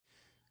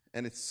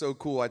And it's so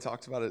cool. I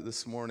talked about it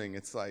this morning.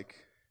 It's like,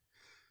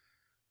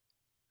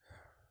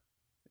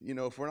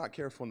 if we're not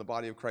careful in the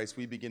body of Christ,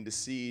 we begin to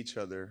see each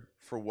other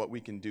for what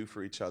we can do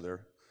for each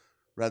other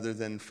rather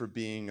than for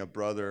being a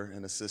brother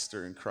and a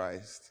sister in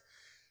Christ.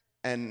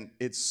 And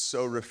it's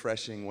so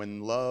refreshing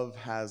when love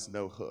has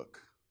no hook.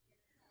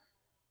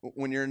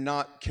 When you're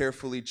not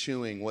carefully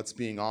chewing what's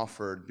being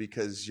offered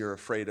because you're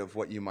afraid of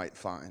what you might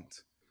find.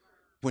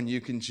 When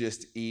you can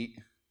just eat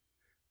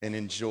and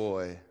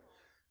enjoy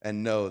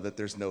and know that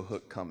there's no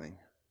hook coming.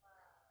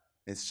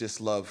 It's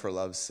just love for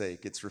love's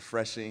sake. It's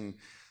refreshing.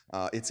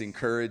 It's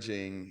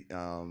encouraging.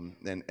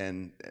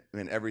 And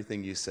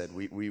everything you said,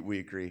 we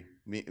agree.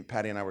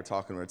 Patty and I were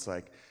talking where it's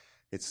like,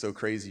 it's so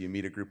crazy. You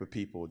meet a group of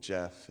people,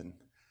 Jeff and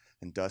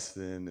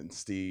Dustin and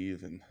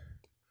Steve and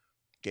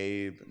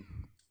Gabe and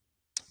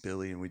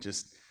Billy, and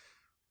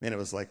it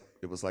was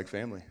like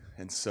family.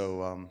 And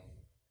so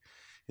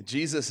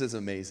Jesus is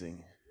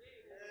amazing.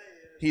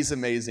 He's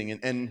amazing.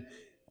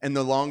 And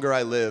the longer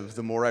I live,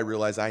 the more I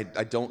realize I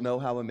don't know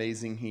how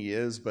amazing he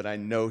is, but I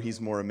know he's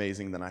more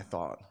amazing than I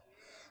thought.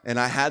 And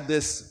I had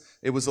this,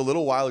 it was a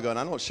little while ago, and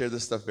I don't share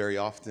this stuff very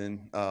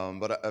often,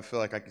 but I feel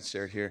like I can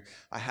share it here.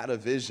 I had a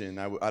vision.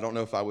 I don't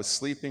know if I was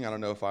sleeping. I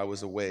don't know if I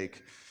was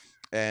awake.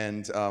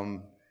 And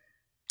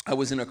I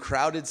was in a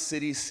crowded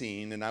city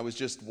scene, and I was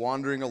just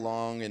wandering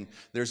along, and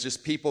there's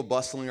just people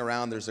bustling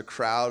around. There's a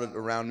crowd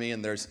around me,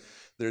 and there's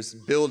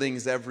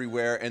buildings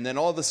everywhere, and then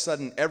all of a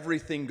sudden,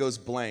 everything goes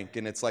blank,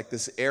 and it's like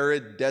this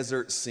arid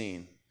desert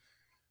scene,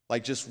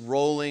 like just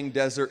rolling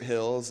desert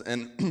hills,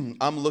 and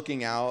I'm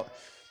looking out,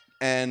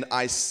 and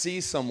I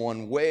see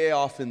someone way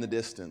off in the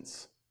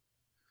distance,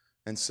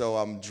 and so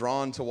I'm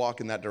drawn to walk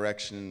in that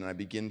direction, and I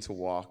begin to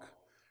walk,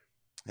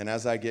 and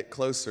as I get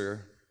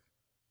closer,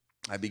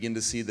 I begin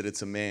to see that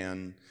it's a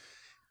man,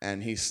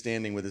 and he's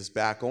standing with his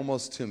back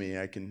almost to me.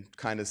 I can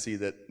kind of see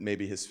that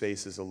maybe his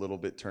face is a little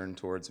bit turned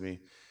towards me.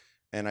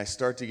 And I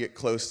start to get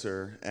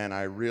closer, and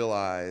I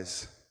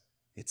realize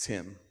it's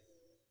him.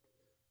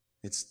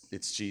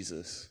 It's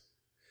Jesus.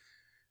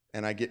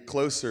 And I get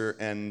closer,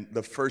 and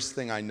the first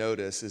thing I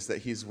notice is that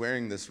he's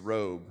wearing this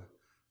robe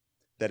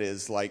that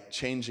is like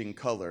changing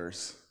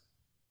colors,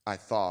 I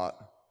thought.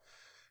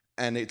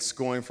 And it's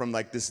going from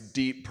like this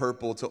deep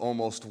purple to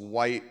almost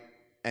white,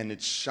 and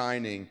it's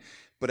shining.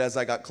 But as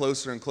I got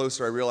closer and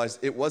closer, I realized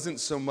it wasn't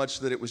so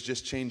much that it was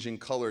just changing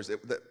colors.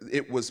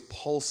 It was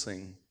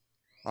pulsing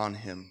on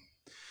him.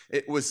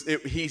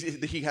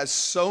 He has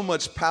so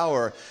much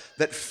power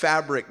that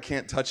fabric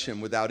can't touch him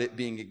without it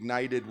being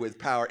ignited with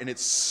power, and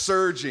it's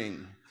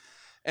surging.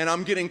 And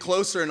I'm getting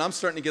closer, and I'm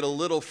starting to get a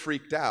little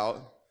freaked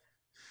out.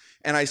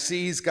 And I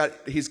see he's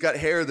got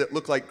hair that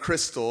look like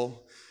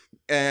crystal,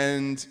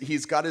 and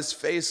he's got his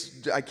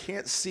face. I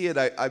can't see it,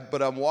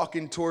 but I'm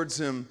walking towards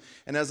him,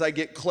 and as I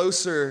get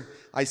closer,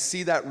 I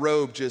see that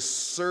robe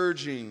just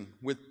surging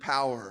with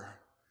power.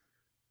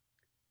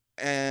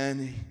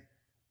 And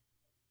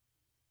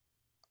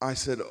I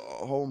said,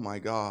 "Oh my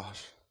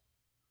gosh."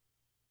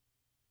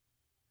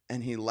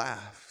 And he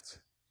laughed.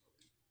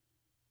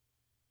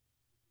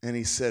 And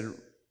he said,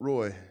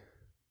 "Roy,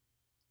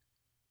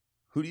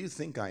 who do you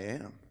think I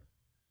am?"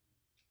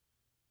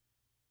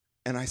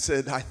 And I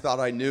said, "I thought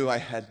I knew. I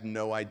had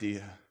no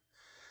idea."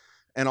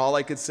 And all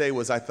I could say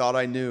was, "I thought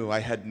I knew. I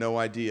had no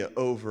idea,"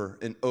 over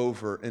and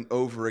over and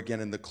over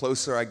again. And the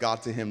closer I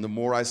got to him, the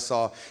more I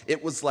saw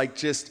it was like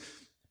just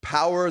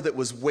power that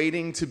was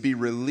waiting to be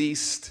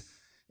released.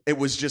 It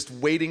was just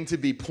waiting to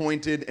be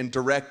pointed and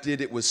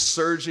directed. It was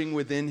surging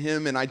within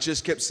him. And I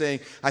just kept saying,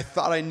 "I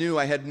thought I knew.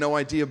 I had no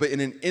idea." But in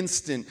an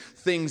instant,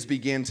 things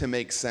began to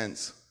make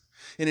sense.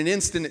 In an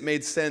instant, it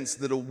made sense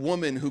that a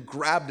woman who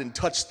grabbed and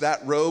touched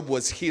that robe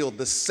was healed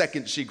the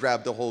second she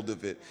grabbed a hold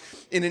of it.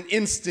 In an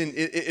instant,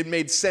 it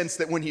made sense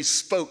that when he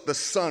spoke, the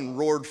sun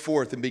roared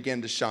forth and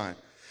began to shine.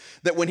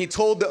 That when he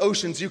told the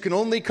oceans, "You can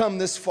only come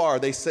this far,"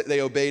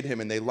 they obeyed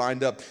him and they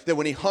lined up. That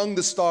when he hung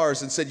the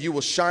stars and said, "You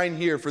will shine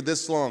here for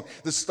this long,"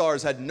 the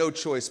stars had no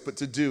choice but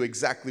to do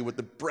exactly what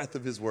the breath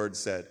of his word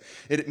said.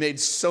 It made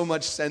so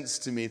much sense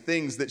to me.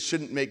 Things that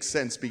shouldn't make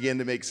sense began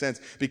to make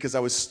sense because I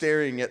was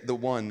staring at the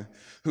one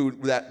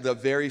that the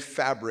very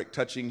fabric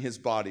touching his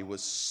body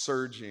was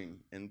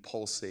surging and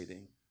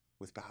pulsating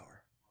with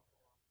power.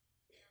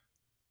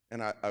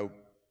 And I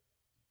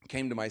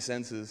came to my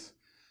senses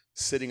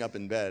sitting up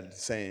in bed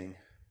saying,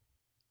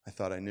 "I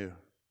thought I knew.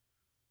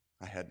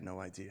 I had no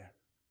idea.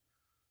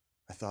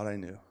 I thought I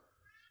knew.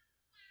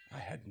 I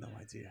had no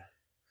idea."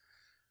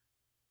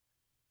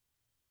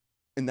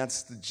 And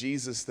that's the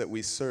Jesus that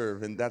we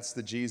serve, and that's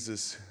the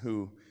Jesus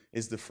who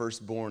is the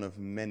firstborn of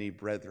many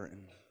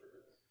brethren.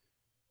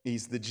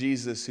 He's the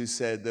Jesus who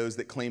said those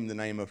that claim the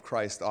name of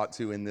Christ ought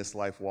to in this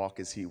life walk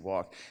as he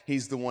walked.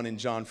 He's the one in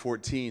John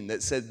 14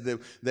 that said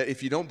that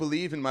if you don't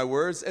believe in my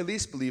words, at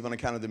least believe on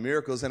account of the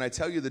miracles. And I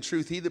tell you the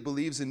truth, he that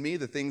believes in me,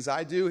 the things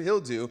I do,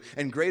 he'll do,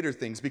 and greater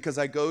things, because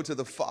I go to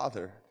the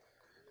Father.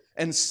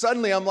 And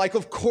suddenly I'm like,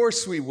 of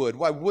course we would.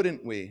 Why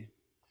wouldn't we?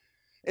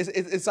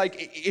 It's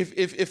like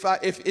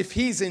if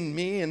he's in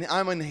me and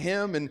I'm in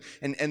him,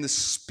 and the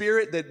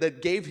spirit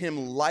that gave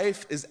him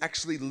life is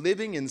actually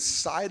living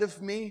inside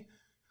of me,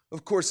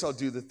 of course I'll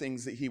do the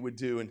things that he would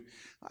do. And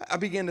I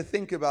began to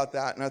think about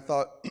that, and I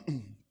thought,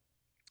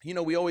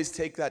 we always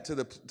take that to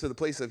the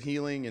place of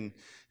healing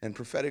and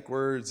prophetic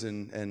words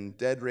and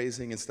dead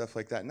raising and stuff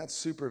like that. And that's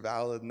super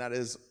valid, and that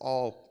is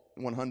all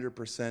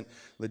 100%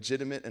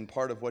 legitimate and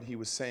part of what he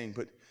was saying.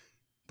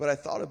 But I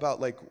thought about,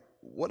 like,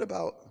 what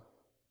about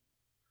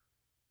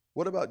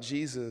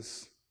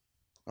Jesus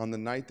on the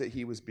night that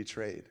he was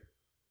betrayed?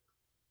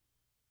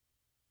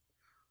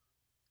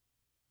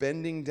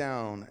 Bending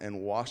down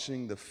and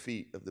washing the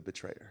feet of the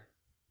betrayer.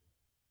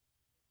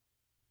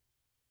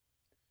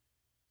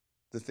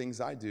 The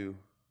things I do,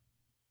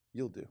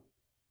 you'll do.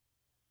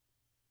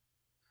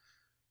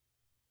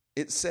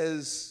 It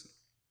says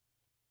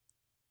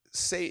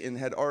Satan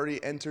had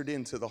already entered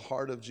into the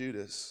heart of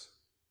Judas.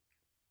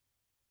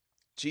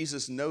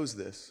 Jesus knows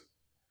this.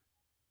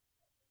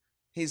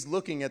 He's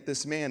looking at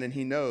this man and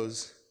he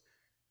knows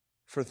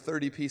for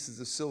 30 pieces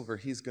of silver,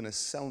 he's going to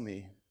sell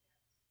me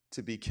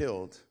to be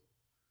killed.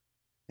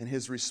 And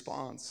his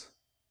response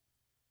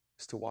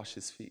is to wash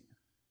his feet.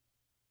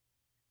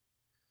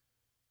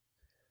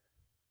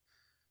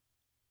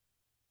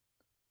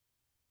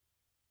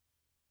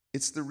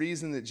 It's the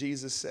reason that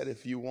Jesus said,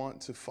 if you want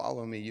to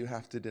follow me, you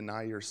have to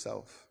deny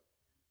yourself.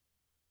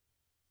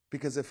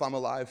 Because if I'm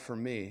alive for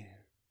me,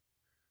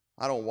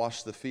 I don't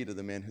wash the feet of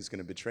the man who's going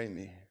to betray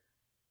me.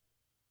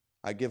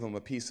 I give him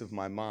a piece of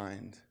my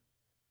mind,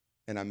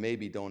 and I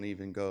maybe don't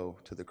even go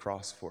to the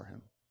cross for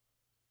him.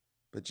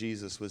 But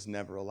Jesus was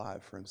never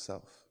alive for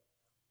himself.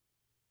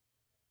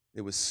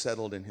 It was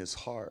settled in his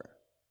heart.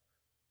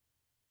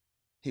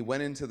 He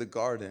went into the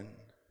garden,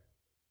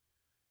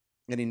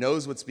 and he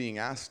knows what's being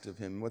asked of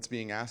him. What's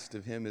being asked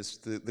of him is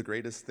the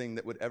greatest thing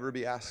that would ever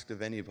be asked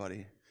of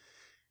anybody.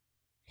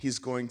 He's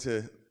going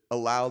to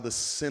allow the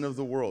sin of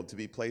the world to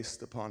be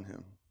placed upon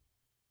him.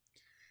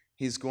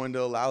 He's going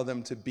to allow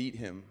them to beat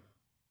him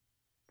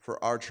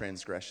for our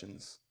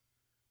transgressions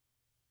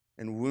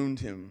and wound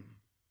him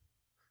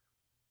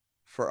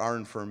for our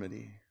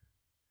infirmity.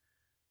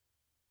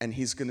 And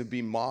he's going to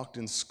be mocked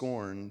and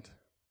scorned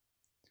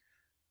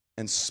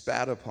and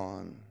spat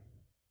upon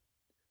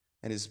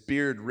and his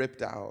beard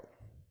ripped out.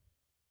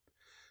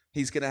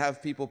 He's going to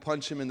have people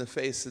punch him in the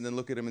face and then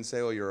look at him and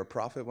say, oh, you're a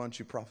prophet? Why don't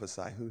you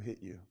prophesy? Who hit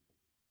you?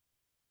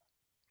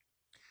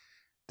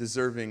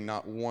 Deserving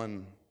not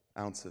 1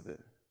 ounce of it.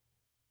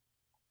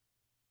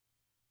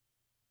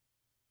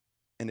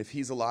 And if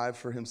he's alive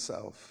for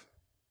himself,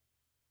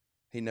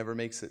 he never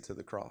makes it to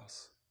the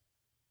cross.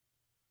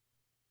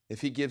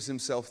 If he gives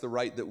himself the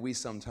right that we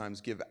sometimes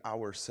give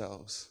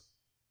ourselves,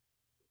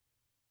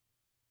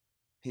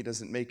 he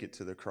doesn't make it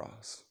to the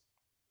cross.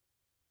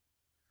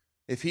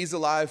 If he's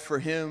alive for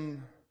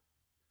him,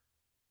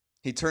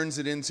 he turns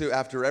it into,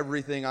 after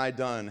everything I've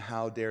done,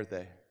 how dare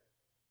they?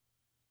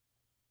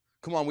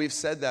 Come on, we've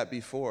said that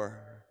before.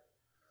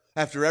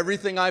 After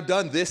everything I've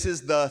done, this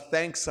is the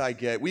thanks I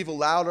get. We've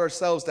allowed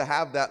ourselves to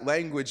have that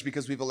language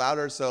because we've allowed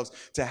ourselves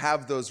to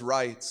have those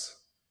rights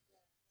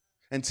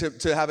and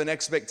to have an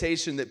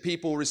expectation that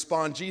people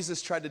respond.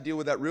 Jesus tried to deal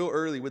with that real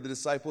early with the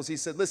disciples. He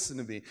said, listen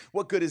to me.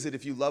 What good is it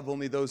if you love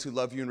only those who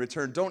love you in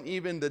return? Don't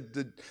even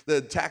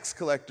the tax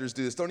collectors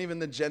do this. Don't even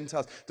the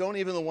Gentiles. Don't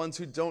even the ones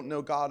who don't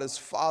know God as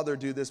Father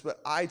do this.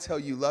 But I tell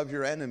you, love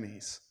your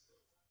enemies.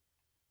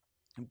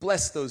 And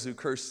bless those who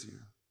curse you,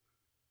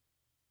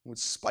 would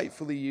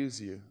spitefully use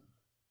you.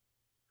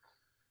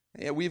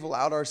 And yet we've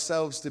allowed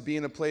ourselves to be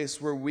in a place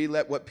where we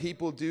let what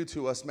people do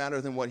to us matter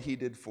than what he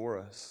did for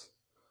us.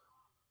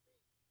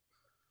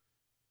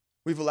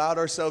 We've allowed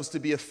ourselves to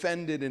be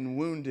offended and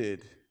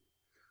wounded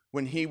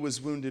when he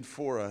was wounded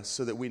for us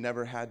so that we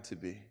never had to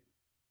be.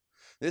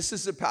 This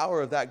is the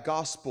power of that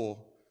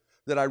gospel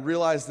that I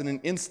realized in an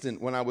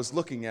instant when I was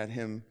looking at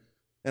him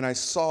and I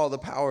saw the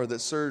power that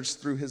surged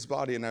through his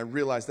body, and I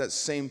realized that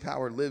same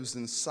power lives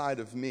inside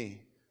of me.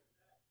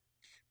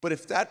 But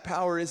if that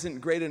power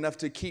isn't great enough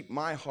to keep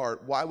my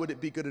heart, why would it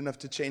be good enough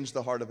to change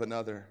the heart of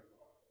another?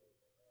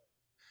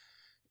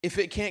 If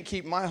it can't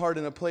keep my heart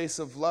in a place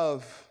of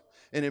love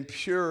and in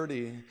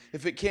purity,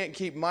 if it can't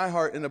keep my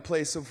heart in a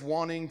place of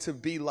wanting to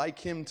be like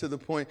him to the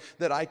point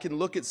that I can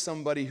look at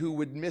somebody who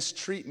would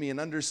mistreat me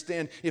and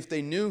understand if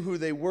they knew who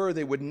they were,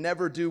 they would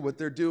never do what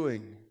they're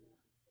doing.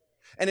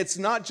 And it's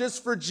not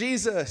just for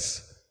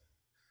Jesus.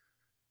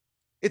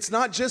 It's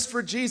not just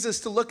for Jesus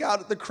to look out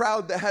at the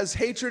crowd that has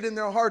hatred in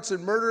their hearts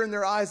and murder in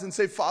their eyes and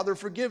say, Father,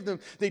 forgive them.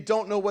 They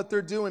don't know what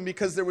they're doing,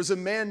 because there was a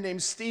man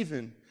named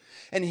Stephen.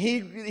 And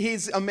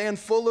he's a man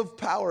full of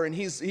power, and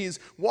he's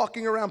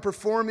walking around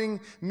performing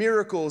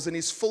miracles, and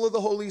he's full of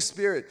the Holy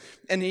Spirit.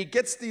 And he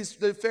gets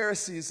the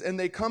Pharisees, and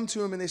they come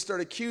to him and they start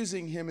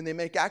accusing him, and they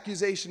make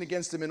accusation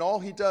against him. And all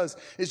he does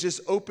is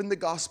just open the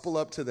gospel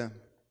up to them.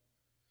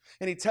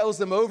 And he tells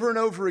them over and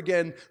over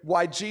again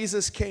why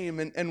Jesus came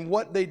and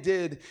what they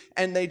did.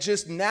 And they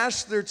just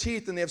gnash their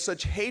teeth, and they have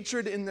such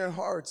hatred in their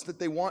hearts that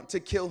they want to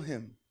kill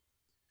him.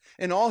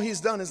 And all he's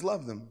done is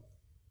love them.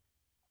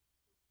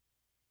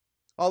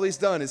 All he's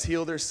done is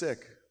heal their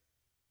sick.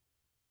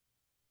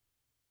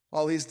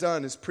 All he's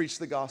done is preach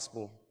the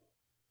gospel.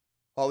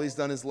 All he's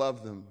done is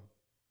love them.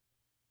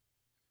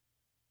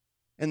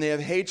 And they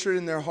have hatred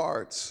in their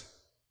hearts.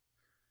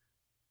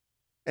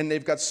 And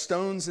they've got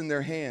stones in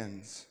their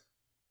hands.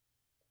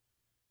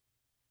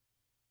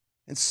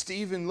 And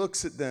Stephen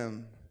looks at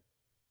them,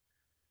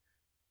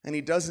 and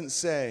he doesn't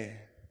say,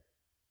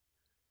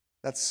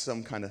 that's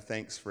some kind of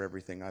thanks for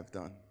everything I've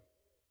done.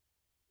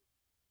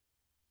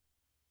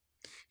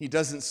 He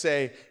doesn't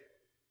say,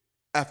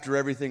 after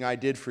everything I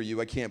did for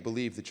you, I can't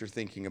believe that you're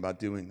thinking about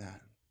doing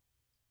that.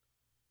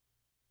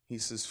 He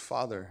says,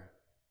 Father,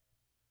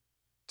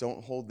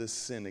 don't hold this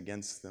sin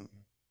against them.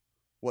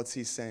 What's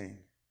he saying?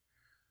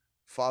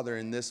 Father,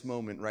 in this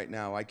moment right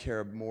now, I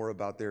care more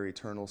about their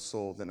eternal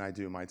soul than I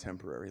do my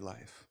temporary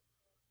life.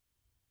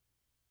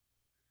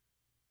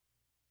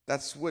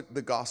 That's what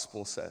the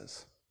gospel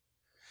says.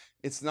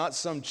 It's not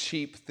some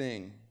cheap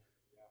thing.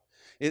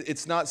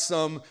 It's not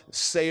some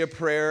say a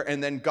prayer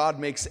and then God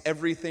makes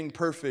everything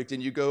perfect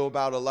and you go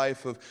about a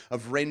life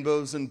of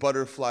rainbows and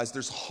butterflies.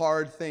 There's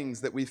hard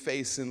things that we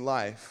face in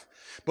life.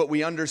 But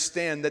we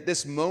understand that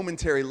this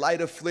momentary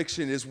light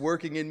affliction is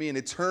working in me an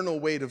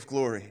eternal weight of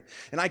glory.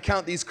 And I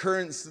count these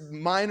current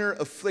minor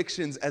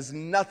afflictions as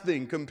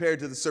nothing compared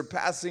to the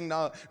surpassing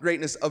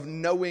greatness of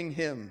knowing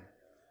him.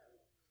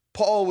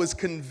 Paul was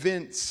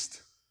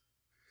convinced.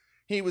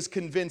 He was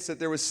convinced that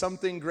there was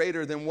something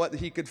greater than what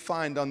he could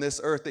find on this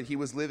earth that he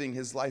was living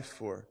his life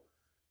for.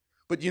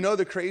 But you know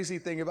the crazy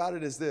thing about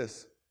it is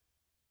this.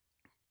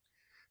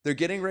 They're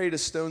getting ready to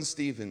stone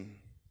Stephen.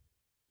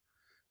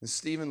 And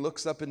Stephen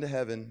looks up into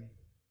heaven.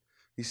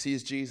 He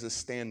sees Jesus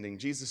standing.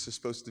 Jesus is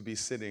supposed to be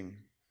sitting.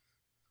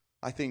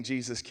 I think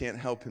Jesus can't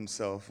help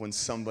himself when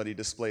somebody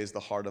displays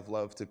the heart of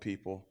love to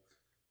people.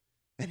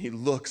 And he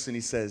looks and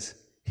he says,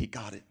 he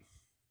got it.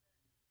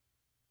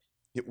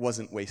 It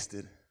wasn't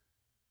wasted.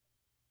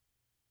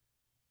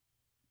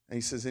 And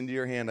he says, into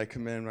your hand I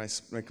commend my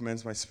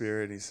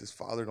spirit. He says,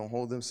 Father, don't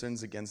hold them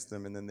sins against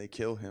them. And then they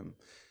kill him.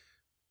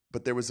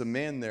 But there was a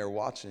man there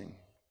watching.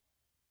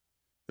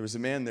 There was a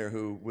man there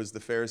who was the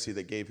Pharisee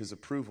that gave his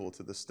approval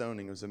to the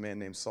stoning. It was a man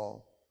named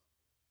Saul.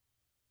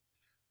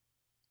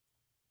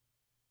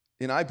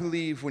 And I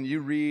believe when you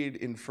read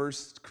in 1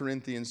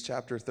 Corinthians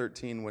chapter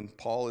 13, when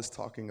Paul is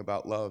talking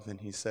about love, and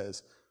he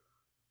says,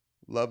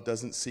 love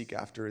doesn't seek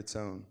after its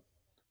own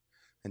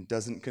and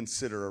doesn't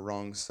consider a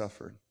wrong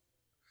suffered,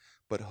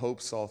 but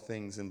hopes all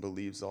things and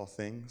believes all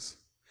things.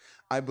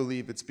 I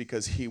believe it's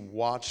because he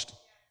watched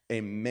a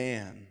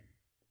man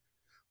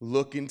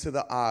look into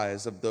the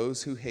eyes of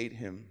those who hate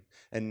him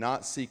and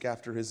not seek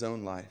after his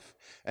own life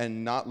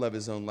and not love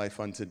his own life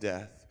unto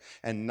death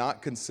and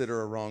not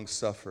consider a wrong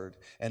suffered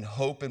and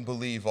hope and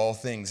believe all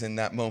things in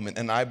that moment.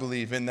 And I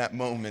believe in that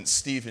moment,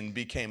 Stephen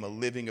became a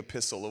living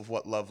epistle of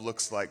what love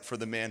looks like for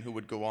the man who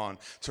would go on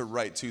to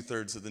write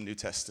 2/3 of the New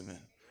Testament.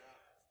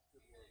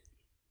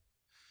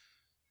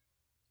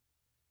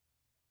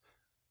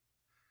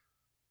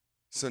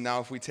 So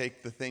now if we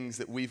take the things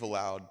that we've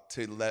allowed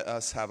to let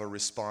us have a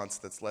response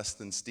that's less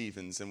than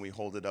Stephen's and we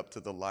hold it up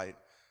to the light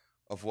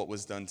of what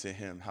was done to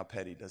him, how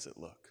petty does it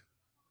look?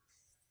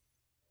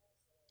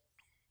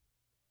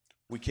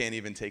 We can't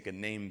even take a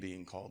name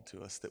being called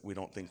to us that we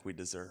don't think we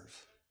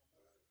deserve.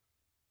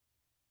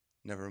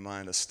 Never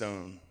mind a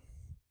stone.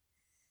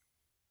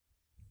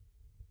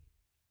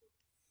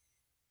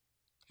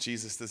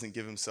 Jesus doesn't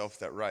give himself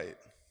that right.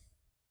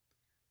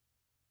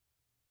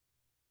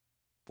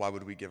 Why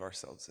would we give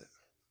ourselves it?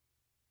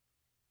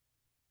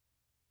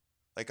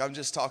 Like, I'm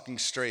just talking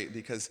straight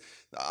because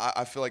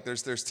I feel like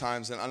there's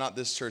times, and I'm not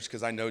this church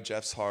because I know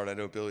Jeff's heart, I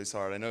know Billy's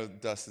heart, I know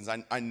Dustin's,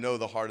 I know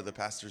the heart of the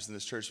pastors in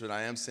this church, but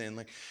I am saying,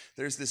 like,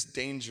 there's this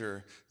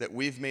danger that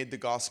we've made the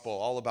gospel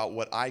all about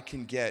what I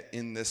can get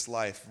in this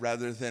life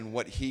rather than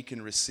what he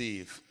can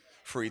receive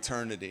for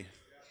eternity.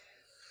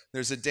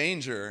 There's a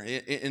danger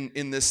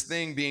in this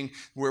thing being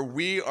where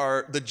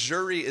the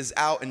jury is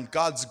out and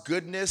God's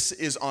goodness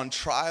is on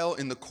trial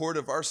in the court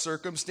of our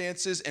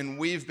circumstances, and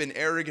we've been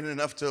arrogant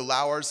enough to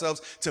allow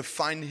ourselves to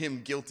find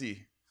him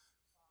guilty.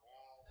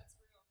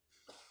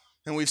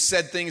 And we've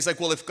said things like,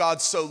 well, if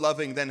God's so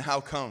loving, then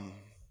how come?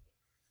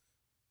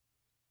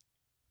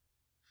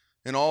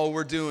 And all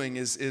we're doing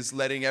is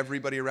letting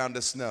everybody around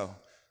us know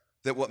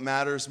that what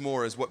matters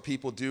more is what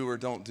people do or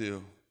don't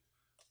do,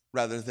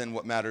 rather than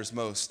what matters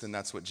most, and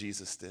that's what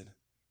Jesus did.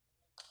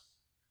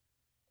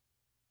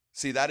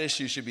 See, that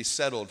issue should be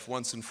settled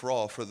once and for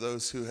all for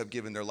those who have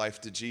given their life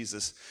to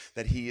Jesus,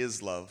 that he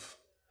is love,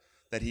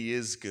 that he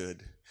is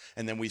good,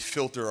 and then we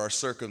filter our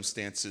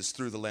circumstances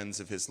through the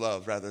lens of his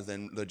love rather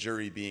than the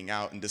jury being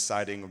out and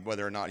deciding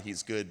whether or not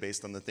he's good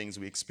based on the things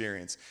we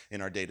experience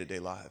in our day-to-day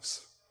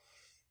lives.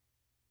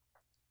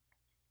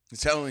 I'm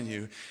telling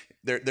you,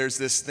 there's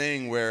this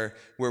thing where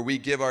we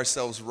give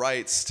ourselves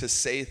rights to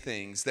say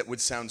things that would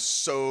sound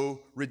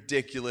so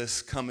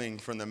ridiculous coming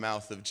from the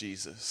mouth of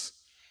Jesus.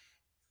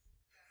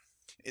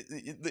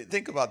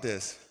 Think about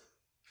this.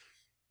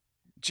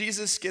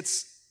 Jesus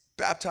gets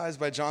baptized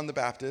by John the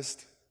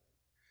Baptist,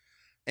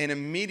 And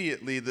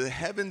immediately the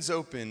heavens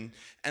open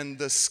and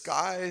the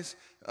skies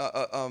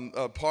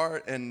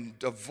apart, and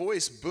a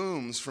voice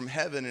booms from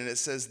heaven, and it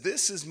says,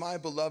 "This is my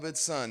beloved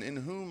Son, in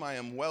whom I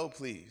am well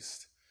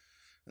pleased."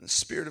 And the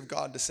Spirit of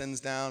God descends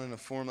down in a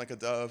form like a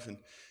dove,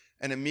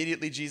 and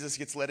immediately Jesus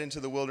gets led into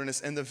the wilderness,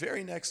 and the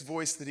very next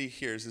voice that he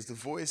hears is the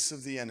voice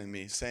of the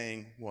enemy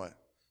saying, what?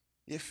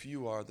 "If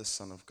you are the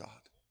Son of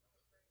God."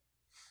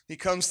 He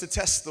comes to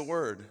test the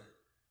word.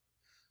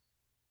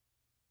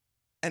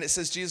 And it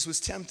says Jesus was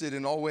tempted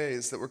in all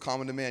ways that were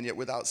common to man, yet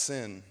without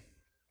sin.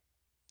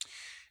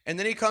 And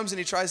then he comes and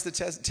he tries to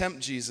tempt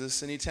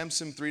Jesus, and he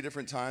tempts him 3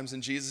 different times,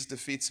 and Jesus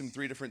defeats him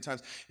 3 different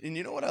times. And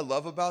you know what I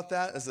love about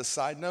that, as a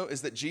side note,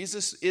 is that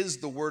Jesus is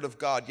the Word of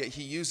God, yet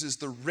he uses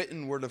the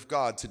written Word of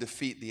God to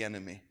defeat the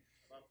enemy.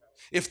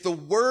 If the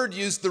Word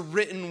used the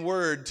written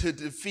Word to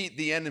defeat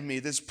the enemy,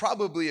 there's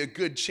probably a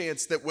good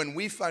chance that when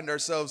we find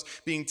ourselves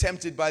being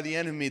tempted by the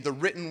enemy, the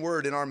written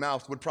Word in our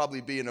mouth would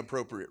probably be an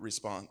appropriate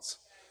response.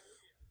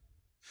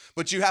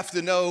 But you have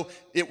to know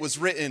it was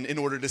written in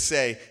order to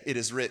say, "It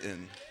is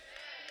written."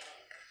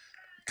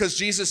 Because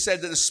Jesus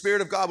said that the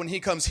Spirit of God, when he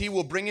comes, he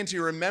will bring into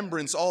your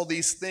remembrance all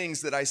these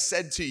things that I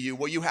said to you.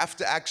 Well, you have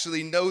to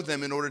actually know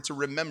them in order to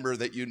remember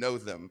that you know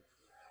them.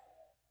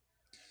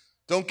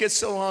 Don't get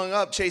so hung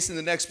up chasing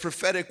the next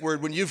prophetic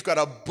word when you've got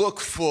a book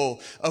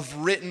full of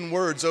written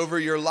words over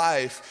your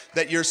life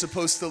that you're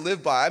supposed to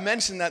live by. I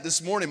mentioned that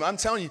this morning, but I'm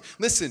telling you,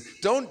 listen,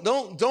 don't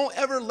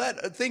ever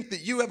think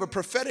that you have a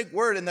prophetic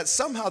word and that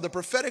somehow the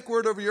prophetic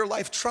word over your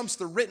life trumps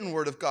the written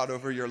word of God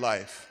over your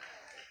life.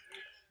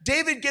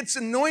 David gets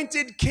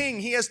anointed king.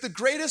 He has the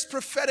greatest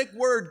prophetic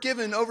word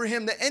given over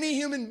him that any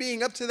human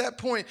being up to that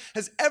point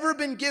has ever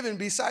been given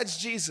besides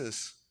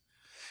Jesus.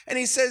 And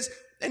he says,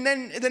 and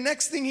then the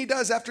next thing he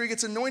does after he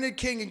gets anointed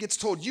king and gets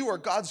told, "You are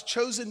God's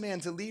chosen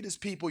man to lead his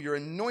people. You're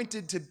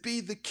anointed to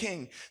be the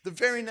king." The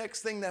very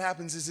next thing that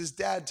happens is his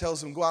dad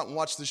tells him, "Go out and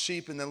watch the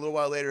sheep." And then a little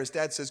while later, his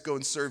dad says, "Go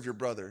and serve your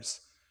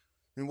brothers."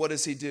 And what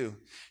does he do?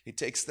 He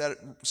takes that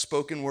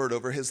spoken word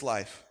over his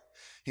life.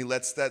 He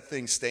lets that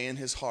thing stay in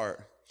his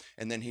heart.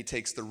 And then he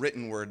takes the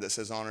written word that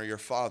says, "Honor your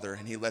father,"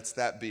 and he lets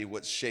that be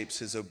what shapes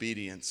his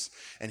obedience.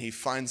 And he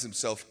finds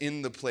himself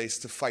in the place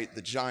to fight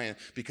the giant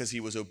because he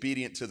was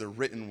obedient to the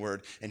written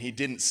word, and he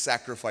didn't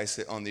sacrifice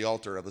it on the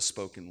altar of a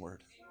spoken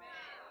word.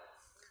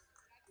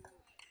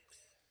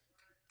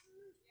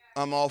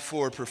 I'm all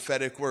for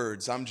prophetic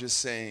words. I'm just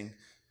saying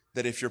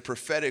that if your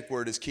prophetic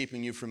word is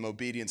keeping you from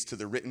obedience to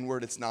the written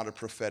word, it's not a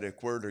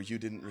prophetic word, or you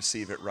didn't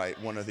receive it right.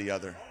 One or the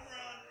other.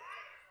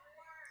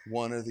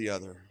 One or the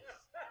other.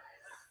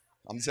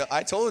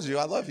 I told you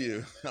I love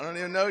you. I don't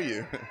even know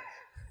you.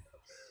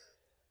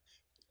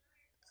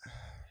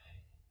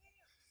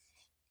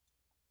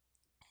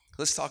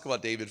 Let's talk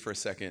about David for a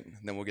second, and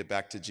then we'll get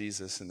back to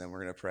Jesus, and then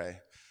we're going to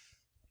pray.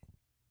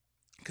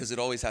 Because it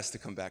always has to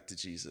come back to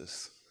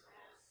Jesus.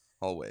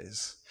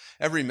 Always.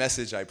 Every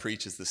message I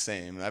preach is the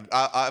same.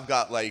 I've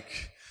got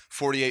like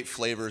 48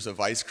 flavors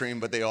of ice cream,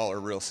 but they all are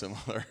real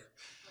similar.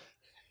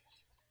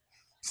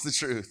 It's the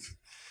truth.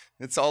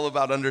 It's all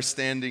about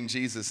understanding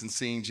Jesus and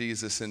seeing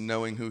Jesus and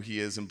knowing who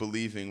he is and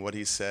believing what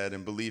he said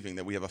and believing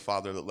that we have a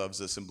Father that loves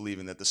us and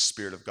believing that the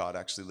Spirit of God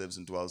actually lives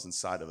and dwells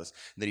inside of us,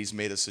 and that he's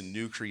made us a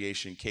new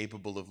creation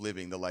capable of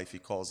living the life he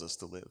calls us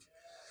to live.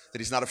 That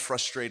he's not a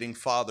frustrating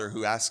father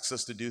who asks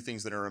us to do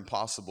things that are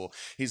impossible.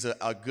 He's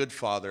a good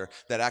father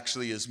that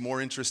actually is more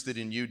interested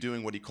in you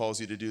doing what he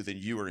calls you to do than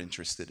you are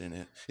interested in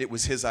it. It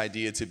was his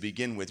idea to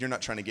begin with. You're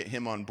not trying to get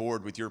him on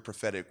board with your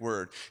prophetic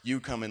word. You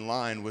come in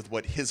line with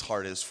what his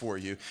heart is for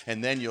you,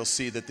 and then you'll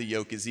see that the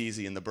yoke is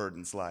easy and the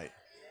burden's light.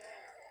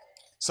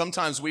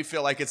 Sometimes we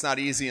feel like it's not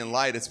easy and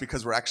light. It's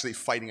because we're actually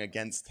fighting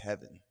against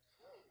heaven.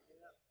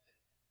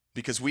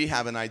 Because we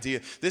have an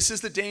idea. This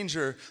is the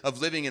danger of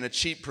living in a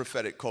cheap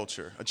prophetic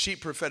culture. A cheap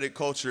prophetic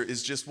culture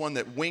is just one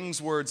that wings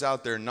words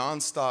out there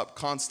nonstop,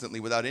 constantly,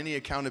 without any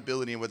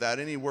accountability and without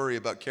any worry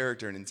about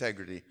character and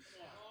integrity.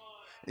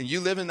 And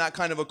you live in that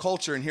kind of a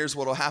culture, and here's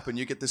what will happen.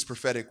 You get this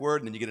prophetic word,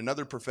 and then you get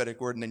another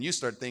prophetic word, and then you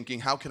start thinking,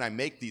 how can I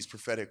make these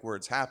prophetic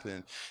words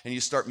happen? And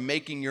you start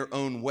making your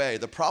own way.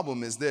 The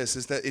problem is this,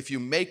 is that if you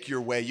make your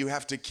way, you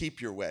have to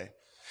keep your way.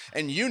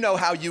 And you know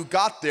how you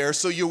got there,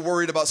 so you're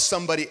worried about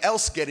somebody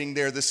else getting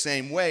there the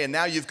same way. And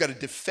now you've got to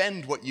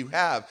defend what you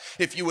have.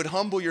 If you would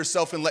humble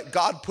yourself and let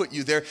God put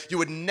you there, you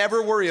would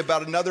never worry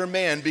about another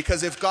man,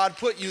 because if God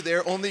put you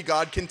there, only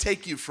God can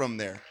take you from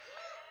there.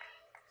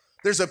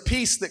 There's a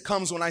peace that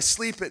comes when I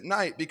sleep at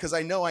night because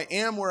I know I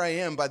am where I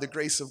am by the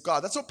grace of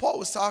God. That's what Paul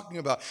was talking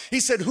about. He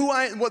said,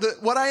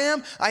 what I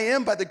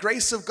am by the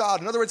grace of God.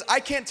 In other words,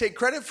 I can't take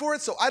credit for it,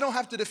 so I don't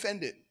have to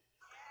defend it.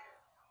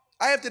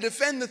 I have to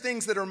defend the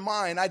things that are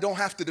mine. I don't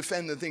have to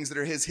defend the things that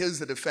are his. He's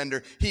the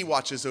defender. He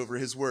watches over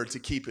his word to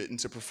keep it and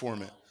to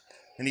perform it.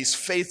 And he's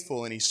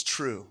faithful and he's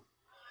true.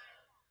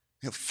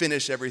 He'll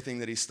finish everything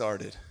that he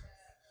started.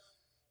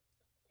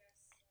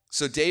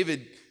 So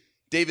David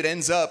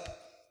ends up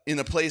in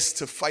a place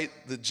to fight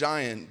the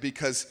giant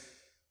because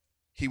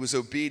he was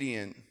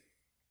obedient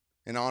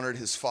and honored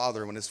his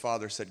father when his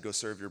father said, "Go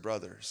serve your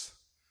brothers."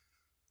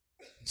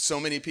 So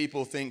many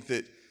people think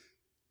that,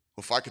 well,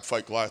 if I could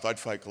fight Goliath, I'd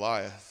fight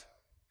Goliath.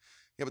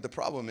 Yeah, but the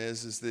problem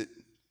is that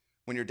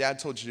when your dad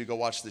told you to go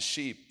watch the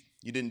sheep,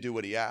 you didn't do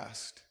what he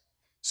asked.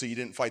 So you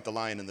didn't fight the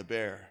lion and the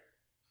bear.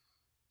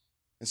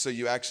 And so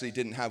you actually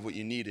didn't have what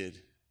you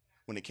needed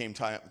when it came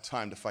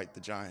time to fight the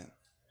giant.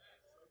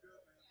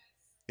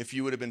 If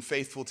you would have been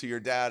faithful to your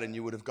dad and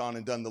you would have gone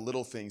and done the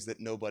little things that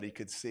nobody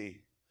could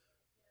see.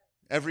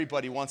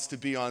 Everybody wants to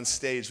be on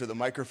stage with a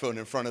microphone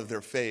in front of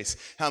their face.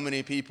 How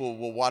many people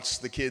will watch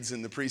the kids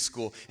in the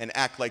preschool and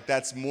act like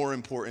that's more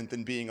important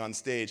than being on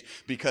stage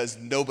because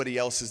nobody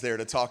else is there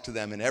to talk to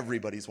them and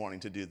everybody's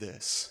wanting to do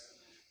this?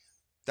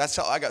 That's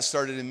how I got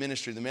started in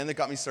ministry. The man that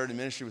got me started in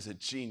ministry was a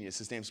genius.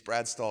 His name's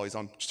Brad Stahl. He's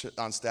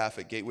on staff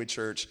at Gateway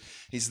Church.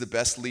 He's the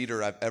best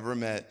leader I've ever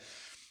met.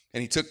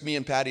 And he took me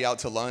and Patty out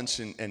to lunch,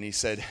 and he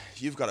said,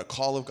 you've got a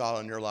call of God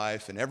on your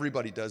life, and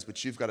everybody does,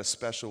 but you've got a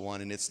special one,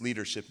 and it's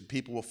leadership, and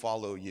people will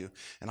follow you.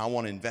 And I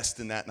want to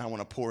invest in that, and I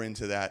want to pour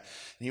into that.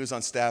 And he was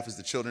on staff as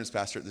the children's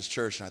pastor at this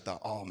church, and I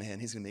thought, oh, man,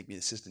 he's going to make me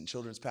assistant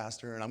children's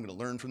pastor, and I'm going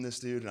to learn from this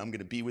dude, and I'm going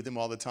to be with him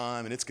all the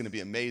time, and it's going to be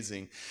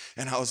amazing.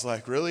 And I was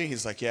like, really?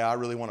 He's like, yeah, I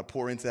really want to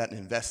pour into that and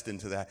invest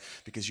into that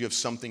because you have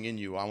something in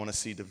you I want to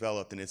see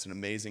developed, and it's an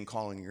amazing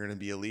calling. You're going to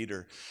be a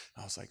leader.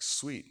 I was like,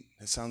 sweet,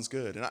 that sounds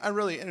good. And I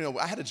really,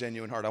 I had a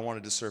genuine heart. I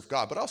wanted to serve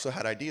God, but also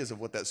had ideas of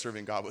what that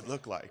serving God would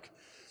look like.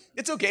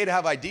 It's okay to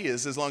have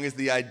ideas as long as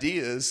the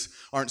ideas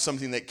aren't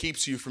something that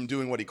keeps you from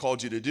doing what he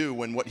called you to do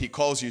when what he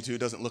calls you to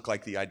doesn't look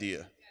like the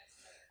idea.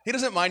 He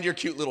doesn't mind your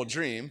cute little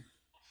dream.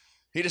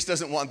 He just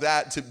doesn't want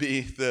that to be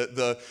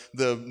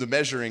the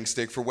measuring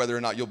stick for whether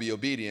or not you'll be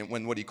obedient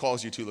when what he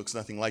calls you to looks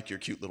nothing like your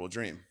cute little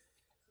dream.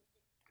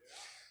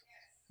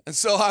 And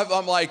so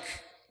I'm like,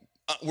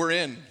 we're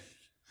in.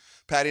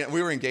 Patty,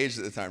 we were engaged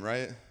at the time,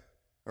 right?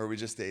 Or were we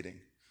just dating?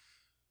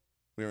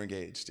 We were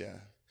engaged, yeah.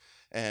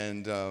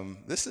 And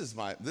this is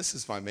my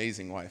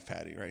amazing wife,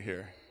 Patty, right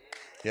here.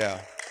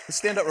 Yeah. Let's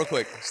stand up real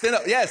quick. Stand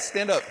up. Yes,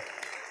 stand up.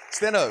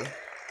 Stand up.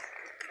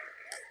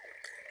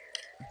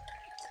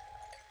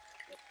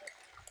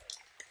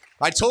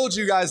 I told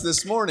you guys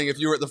this morning, if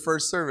you were at the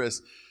first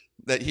service,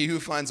 that he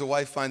who finds a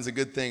wife finds a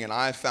good thing, and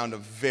I found a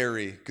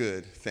very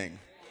good thing.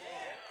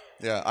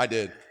 Yeah, I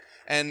did.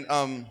 And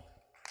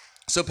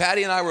so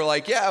Patty and I were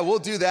like, yeah, we'll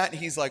do that. And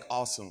he's like,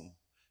 awesome.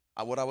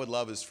 What I would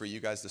love is for you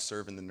guys to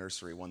serve in the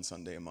nursery one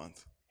Sunday a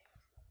month.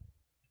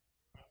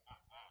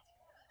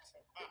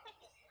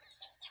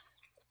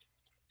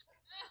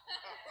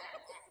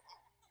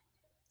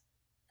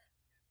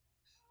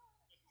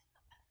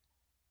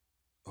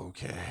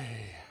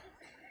 Okay.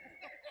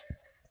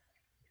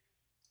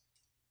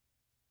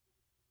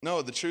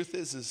 No, the truth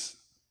is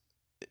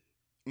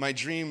my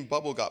dream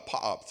bubble got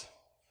popped,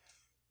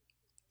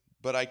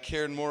 but I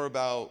cared more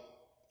about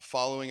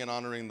following and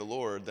honoring the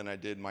Lord than I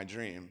did my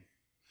dream.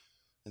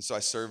 And so I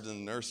served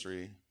in the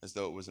nursery as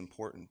though it was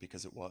important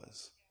because it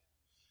was.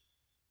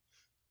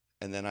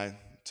 And then I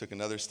took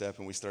another step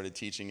and we started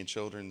teaching in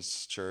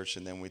children's church,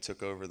 and then we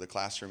took over the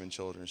classroom in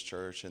children's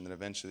church, and then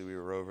eventually we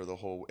were over the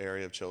whole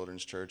area of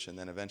children's church, and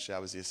then eventually I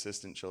was the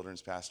assistant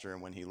children's pastor,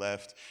 and when he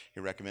left, he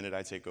recommended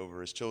I take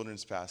over as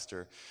children's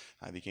pastor.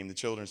 I became the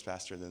children's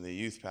pastor, then the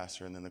youth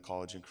pastor, and then the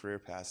college and career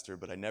pastor,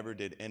 but I never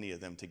did any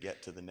of them to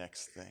get to the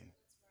next thing.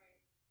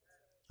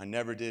 I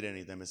never did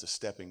any of them as a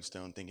stepping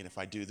stone, thinking if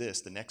I do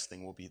this, the next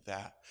thing will be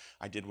that.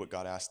 I did what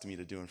God asked me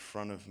to do in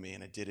front of me,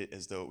 and I did it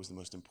as though it was the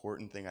most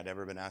important thing I'd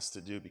ever been asked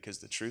to do, because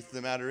the truth of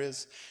the matter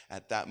is,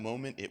 at that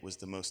moment, it was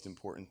the most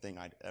important thing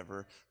I'd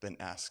ever been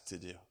asked to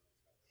do.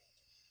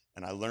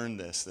 And I learned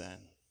this then.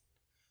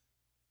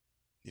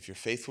 If you're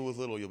faithful with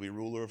little, you'll be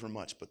ruler over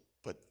much,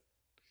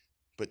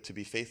 but to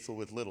be faithful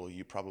with little,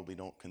 you probably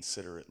don't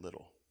consider it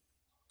little.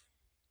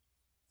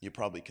 You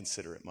probably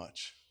consider it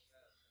much.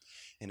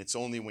 And it's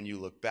only when you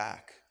look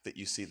back that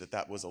you see that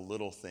that was a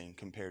little thing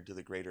compared to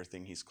the greater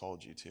thing he's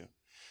called you to.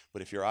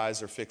 But if your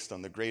eyes are fixed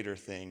on the greater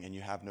thing and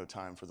you have no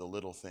time for the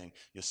little thing,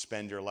 you'll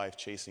spend your life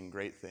chasing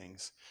great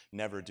things,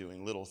 never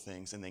doing little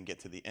things, and then get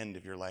to the end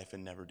of your life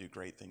and never do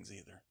great things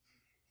either.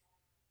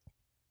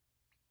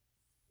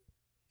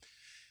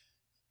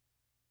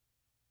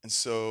 And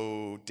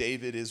so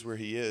David is where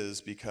he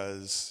is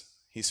because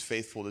he's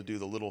faithful to do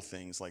the little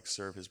things like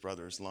serve his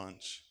brother's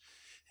lunch.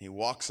 He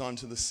walks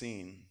onto the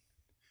scene.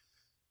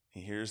 He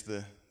hears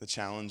the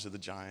challenge of the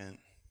giant.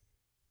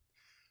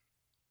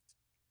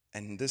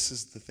 And this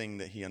is the thing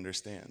that he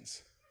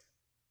understands.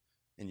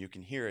 And you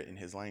can hear it in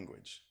his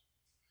language.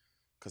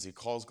 Because he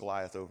calls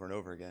Goliath over and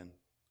over again,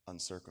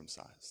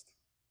 uncircumcised.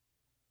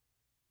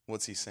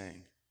 What's he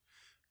saying?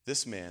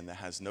 This man that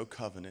has no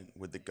covenant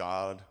with the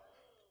God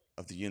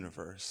of the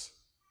universe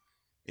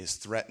is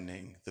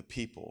threatening the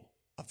people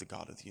of the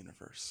God of the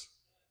universe.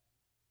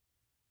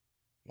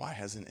 Why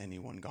hasn't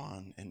anyone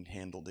gone and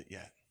handled it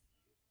yet?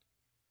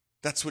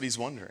 That's what he's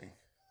wondering.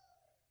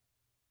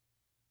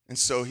 And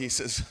so he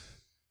says,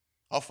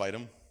 I'll fight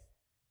him.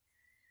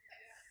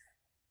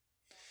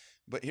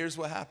 But here's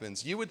what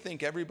happens. You would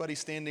think everybody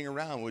standing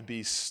around would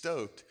be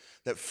stoked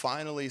that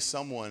finally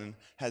someone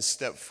has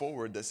stepped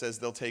forward that says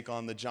they'll take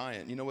on the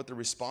giant. You know what the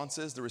response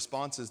is? The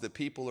response is that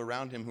people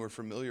around him who are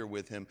familiar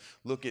with him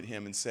look at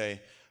him and say,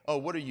 oh,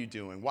 what are you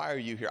doing? Why are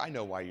you here? I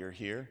know why you're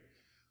here.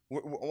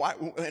 Why,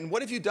 and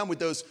what have you done with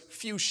those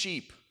few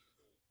sheep?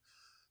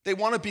 They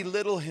want to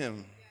belittle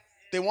him.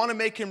 They want to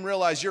make him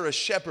realize you're a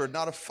shepherd,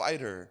 not a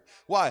fighter.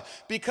 Why?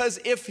 Because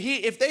if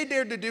they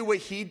dared to do what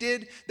he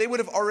did, they would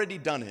have already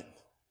done it.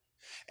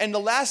 And the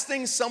last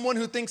thing someone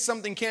who thinks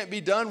something can't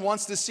be done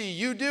wants to see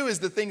you do is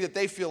the thing that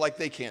they feel like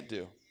they can't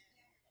do.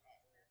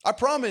 I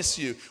promise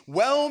you,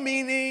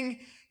 well-meaning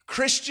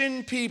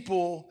Christian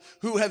people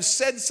who have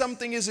said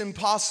something is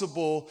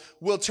impossible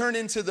will turn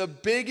into the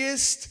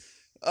biggest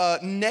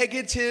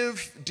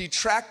negative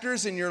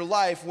detractors in your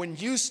life when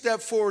you step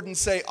forward and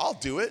say, I'll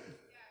do it.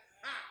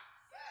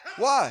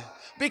 Why?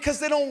 Because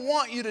they don't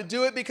want you to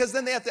do it, because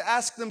then they have to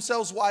ask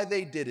themselves why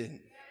they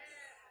didn't.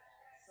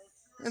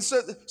 And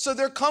so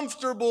they're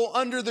comfortable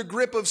under the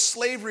grip of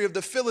slavery of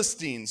the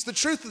Philistines. The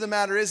truth of the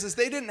matter is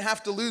they didn't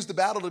have to lose the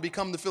battle to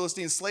become the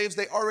Philistine slaves.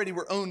 They already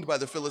were owned by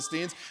the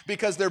Philistines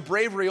because their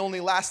bravery only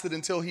lasted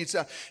until he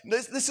said,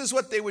 this is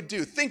what they would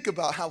do. Think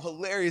about how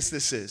hilarious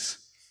this is.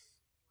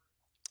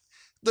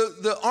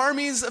 The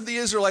armies of the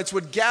Israelites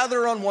would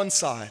gather on one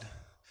side.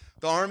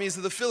 The armies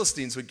of the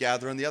Philistines would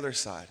gather on the other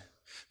side.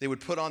 They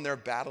would put on their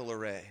battle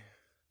array,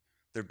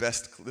 their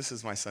best. This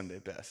is my Sunday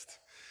best.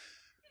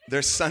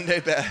 Their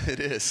Sunday best, it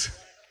is.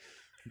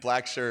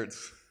 Black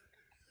shirts.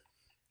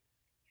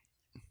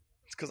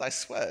 It's because I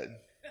sweat.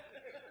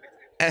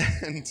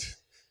 And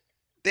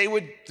they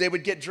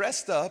would get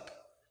dressed up,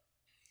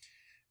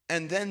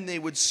 and then they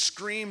would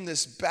scream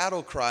this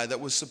battle cry that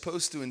was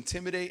supposed to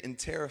intimidate and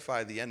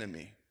terrify the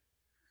enemy.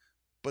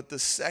 But the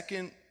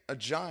second a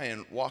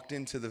giant walked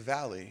into the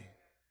valley,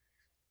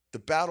 the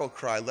battle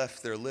cry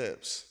left their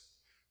lips.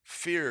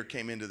 Fear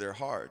came into their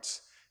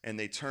hearts, and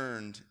they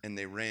turned and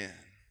they ran.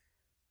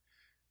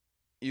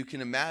 You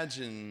can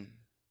imagine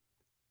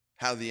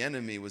how the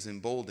enemy was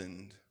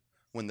emboldened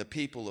when the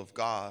people of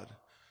God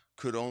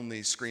could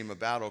only scream a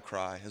battle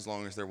cry as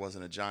long as there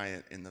wasn't a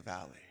giant in the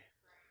valley.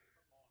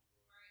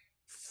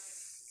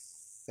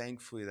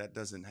 Thankfully, that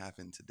doesn't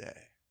happen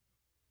today.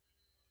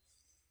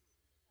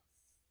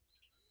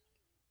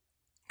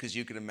 Because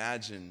you can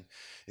imagine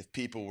if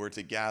people were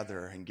to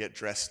gather and get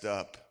dressed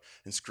up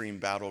and scream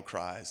battle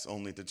cries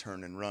only to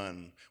turn and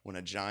run when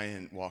a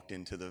giant walked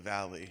into the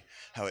valley,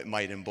 how it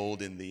might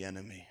embolden the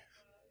enemy.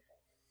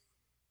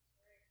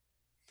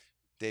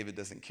 David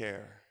doesn't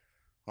care.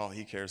 All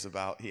he cares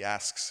about, he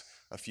asks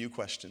a few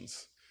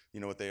questions.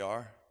 You know what they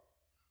are?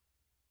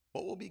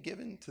 What will be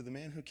given to the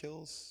man who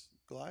kills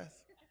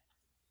Goliath?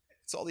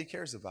 It's all he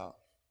cares about.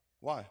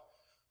 Why?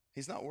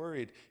 He's not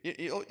worried.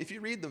 If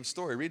you read the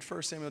story, read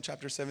 1 Samuel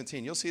chapter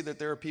 17, you'll see that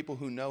there are people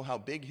who know how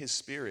big his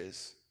spear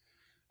is,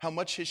 how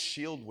much his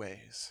shield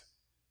weighs,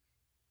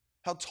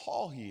 how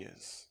tall he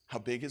is, how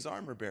big his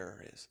armor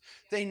bearer is.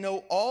 They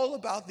know all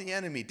about the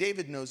enemy.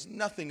 David knows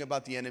nothing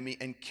about the enemy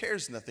and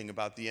cares nothing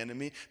about the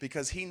enemy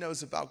because he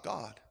knows about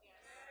God.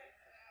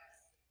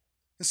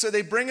 And so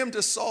they bring him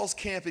to Saul's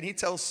camp, and he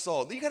tells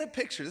Saul, you got a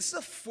picture. This is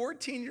a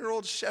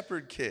 14-year-old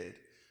shepherd kid.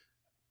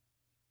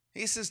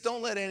 He says,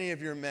 don't let any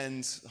of your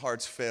men's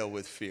hearts fail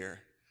with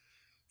fear.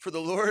 For the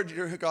Lord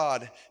your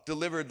God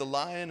delivered the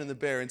lion and the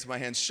bear into my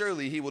hands.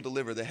 Surely he will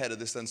deliver the head of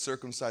this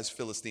uncircumcised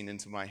Philistine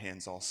into my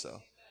hands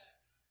also.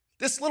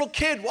 This little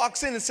kid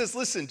walks in and says,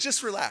 listen,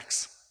 just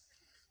relax.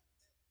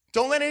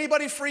 Don't let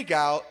anybody freak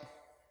out.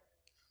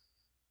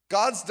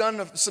 God's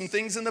done some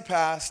things in the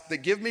past that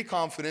give me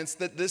confidence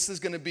that this is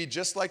going to be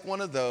just like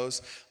one of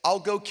those. I'll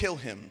go kill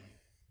him.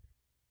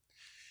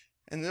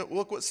 And then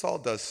look what Saul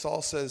does.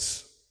 Saul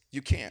says,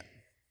 you can't.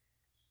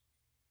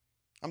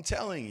 I'm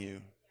telling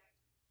you,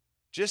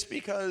 just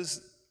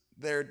because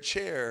their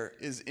chair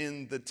is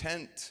in the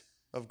tent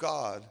of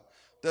God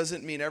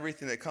doesn't mean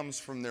everything that comes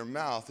from their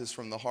mouth is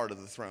from the heart of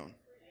the throne.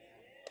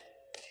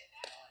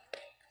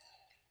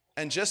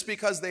 And just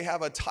because they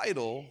have a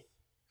title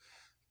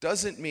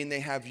doesn't mean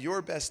they have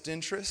your best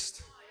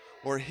interest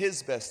or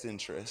his best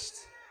interest.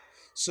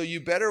 So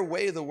you better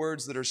weigh the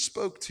words that are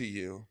spoke to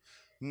you,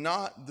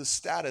 not the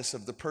status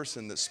of the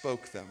person that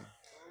spoke them.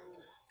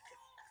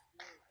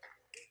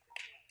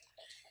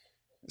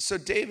 So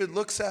David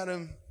looks at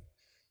him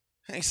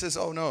and he says,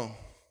 oh no,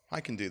 I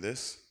can do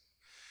this.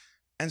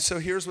 And so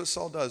here's what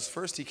Saul does.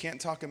 First, he can't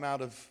talk him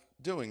out of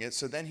doing it.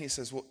 So then he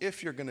says, well,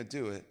 if you're going to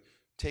do it,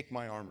 take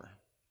my armor.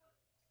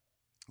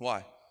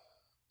 Why?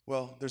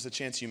 Well, there's a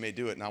chance you may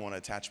do it, and I want to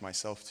attach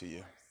myself to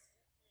you.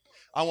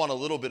 I want a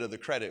little bit of the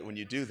credit when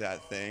you do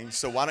that thing.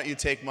 So why don't you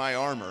take my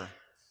armor?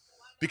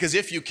 Because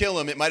if you kill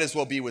him, it might as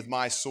well be with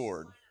my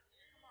sword.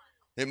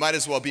 It might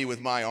as well be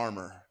with my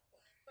armor.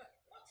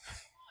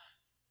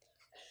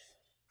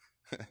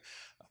 I'm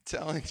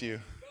telling you.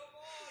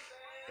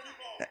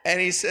 And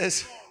he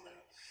says,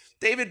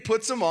 David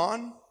puts him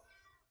on,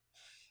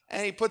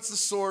 and he puts the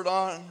sword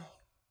on, and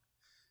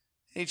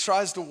he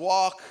tries to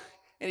walk,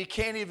 and he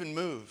can't even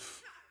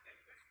move.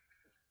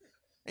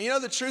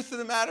 And the truth of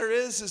the matter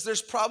is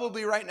there's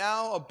probably right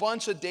now a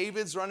bunch of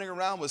Davids running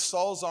around with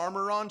Saul's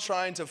armor on,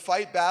 trying to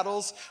fight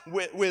battles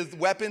with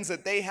weapons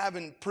that they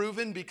haven't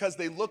proven because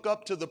they look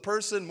up to the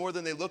person more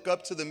than they look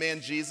up to the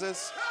man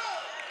Jesus.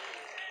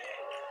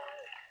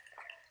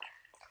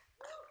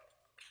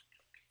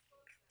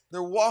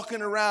 They're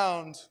walking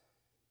around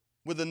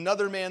with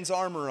another man's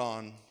armor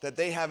on that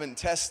they haven't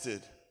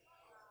tested.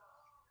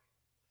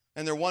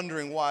 And they're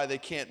wondering why they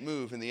can't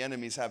move and the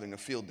enemy's having a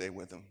field day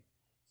with them.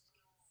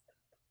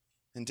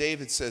 And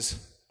David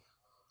says,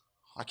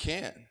 I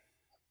can't.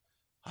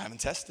 I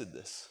haven't tested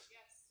this.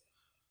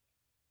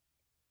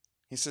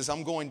 He says,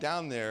 I'm going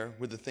down there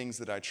with the things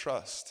that I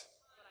trust.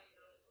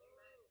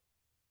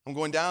 I'm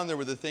going down there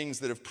with the things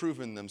that have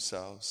proven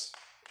themselves.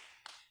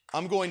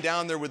 I'm going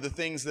down there with the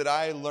things that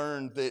I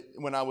learned that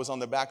when I was on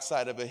the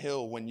backside of a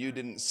hill when you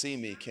didn't see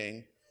me,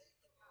 King.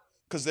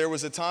 Because there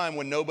was a time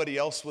when nobody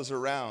else was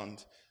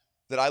around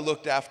that I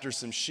looked after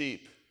some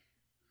sheep.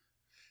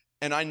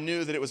 And I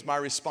knew that it was my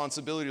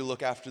responsibility to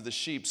look after the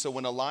sheep. So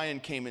when a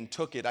lion came and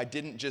took it, I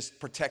didn't just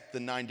protect the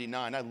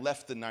 99. I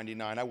left the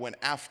 99. I went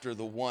after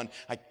the one.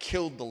 I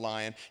killed the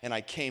lion and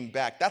I came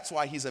back. That's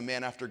why he's a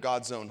man after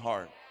God's own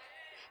heart.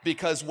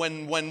 Because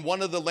when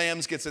one of the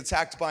lambs gets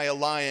attacked by a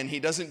lion, he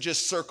doesn't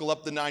just circle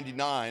up the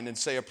 99 and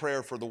say a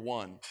prayer for the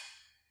one.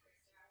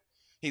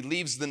 He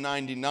leaves the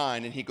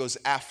 99 and he goes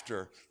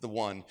after the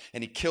one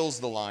and he kills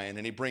the lion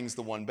and he brings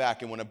the one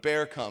back. And when a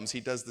bear comes,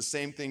 he does the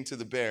same thing to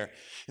the bear.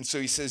 And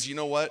so he says, you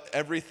know what?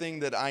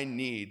 Everything that I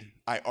need,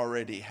 I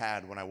already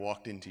had when I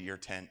walked into your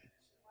tent.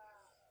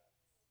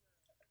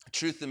 The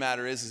truth of the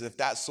matter is if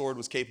that sword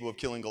was capable of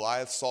killing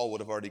Goliath, Saul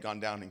would have already gone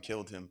down and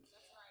killed him.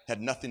 It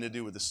had nothing to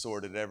do with the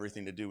sword. It had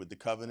everything to do with the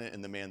covenant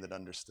and the man that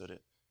understood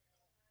it.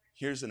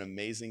 Here's an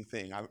amazing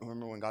thing. I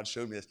remember when God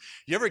showed me this.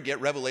 You ever get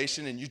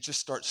revelation and you just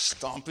start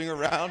stomping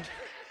around?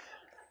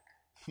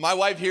 My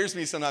wife hears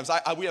me sometimes.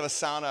 We have a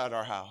sauna at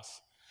our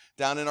house,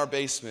 down in our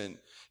basement,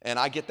 and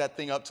I get that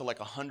thing up to like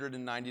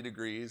 190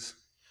 degrees,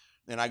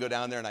 and I go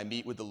down there and I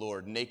meet with the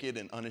Lord, naked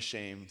and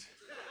unashamed,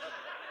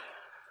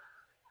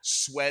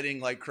 sweating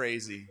like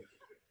crazy.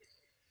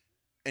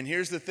 And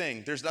here's the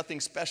thing. There's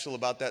nothing special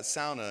about that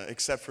sauna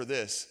except for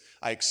this.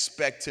 I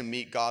expect to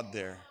meet God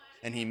there.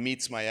 And he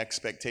meets my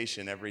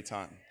expectation every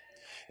time.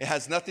 It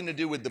has nothing to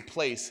do with the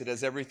place. It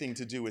has everything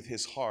to do with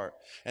his heart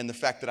and the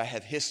fact that I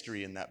have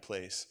history in that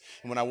place.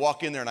 And when I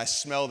walk in there and I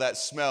smell that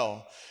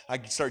smell, I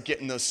start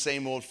getting those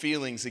same old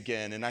feelings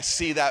again. And I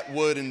see that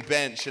wood and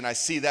bench and I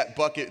see that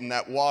bucket and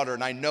that water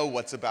and I know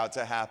what's about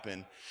to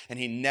happen. And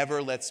he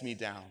never lets me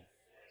down.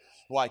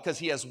 Why? Because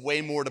he has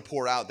way more to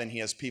pour out than he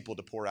has people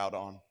to pour out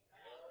on.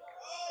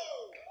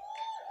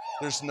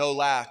 There's no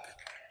lack.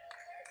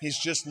 He's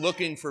just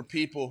looking for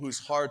people whose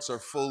hearts are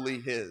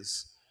fully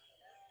his.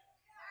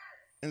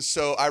 And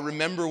so I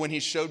remember when he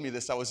showed me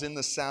this, I was in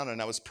the sauna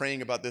and I was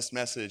praying about this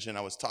message and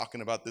I was talking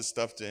about this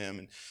stuff to him.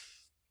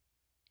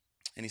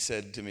 And he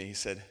said to me,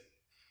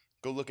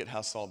 go look at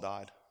how Saul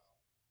died.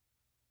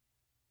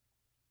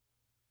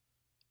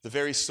 The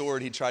very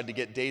sword he tried to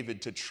get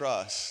David to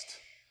trust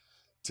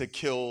to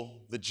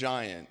kill the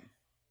giant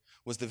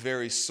was the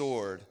very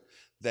sword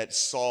that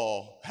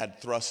Saul had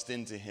thrust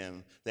into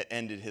him that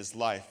ended his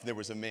life. There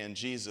was a man,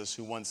 Jesus,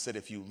 who once said,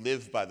 if you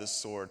live by the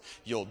sword,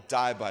 you'll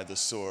die by the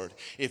sword.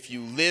 If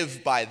you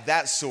live by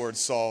that sword,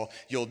 Saul,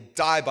 you'll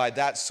die by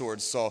that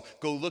sword, Saul.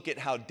 Go look at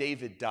how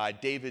David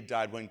died. David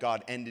died when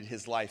God ended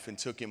his life and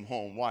took him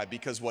home. Why?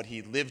 Because what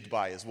he lived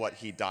by is what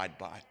he died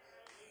by.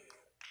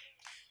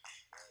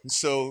 And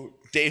so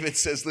David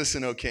says,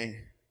 listen, O king,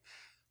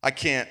 I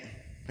can't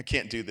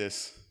do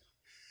this.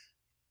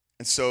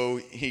 And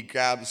so he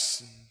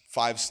grabs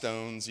 5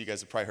 stones. You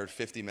guys have probably heard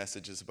 50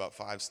 messages about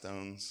 5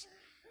 stones.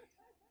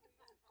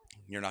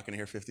 You're not going to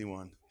hear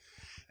 51.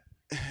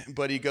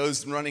 But he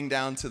goes running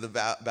down to the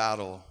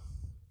battle.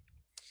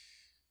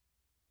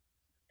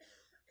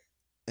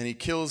 And he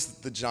kills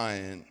the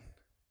giant.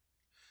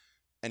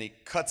 And he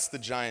cuts the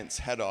giant's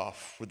head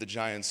off with the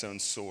giant's own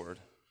sword.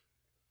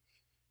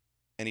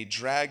 And he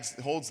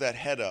holds that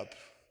head up.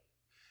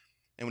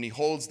 And when he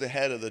holds the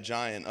head of the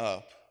giant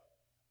up,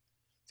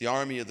 the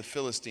army of the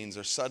Philistines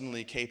are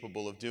suddenly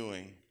capable of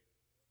doing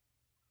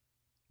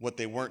what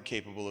they weren't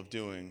capable of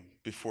doing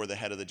before the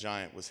head of the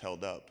giant was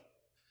held up.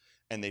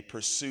 And they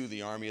pursue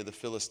the army of the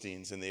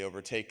Philistines and they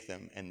overtake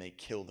them and they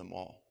kill them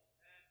all.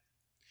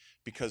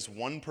 Because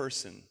one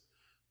person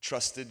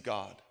trusted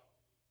God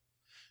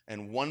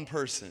and one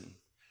person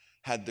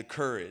had the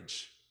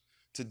courage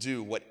to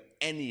do what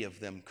any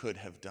of them could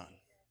have done.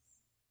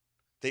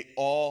 They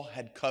all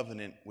had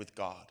covenant with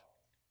God.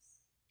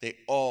 They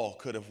all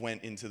could have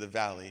went into the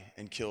valley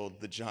and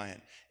killed the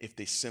giant if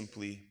they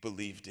simply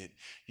believed it.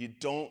 You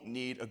don't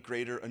need a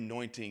greater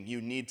anointing. You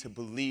need to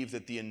believe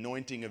that the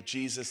anointing of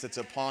Jesus that's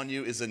upon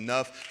you is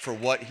enough for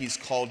what he's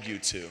called you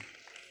to.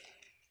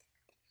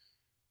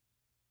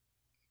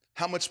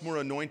 How much more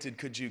anointed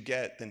could you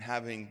get than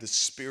having the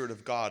Spirit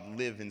of God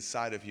live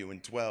inside of you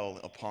and dwell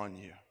upon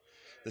you?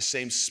 The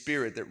same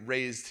Spirit that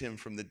raised him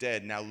from the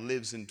dead now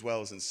lives and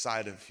dwells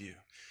inside of you.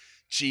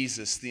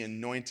 Jesus, the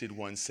anointed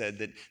one,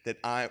 said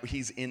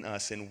he's in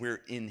us and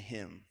we're in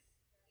him.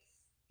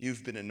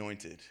 You've been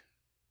anointed.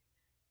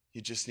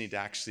 You just need to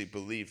actually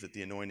believe that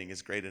the anointing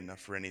is great enough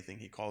for anything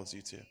he calls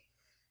you to.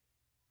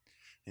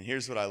 And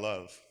here's what I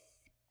love.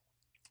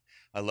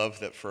 I love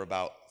that for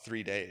about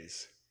 3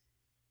 days,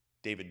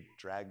 David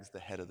drags the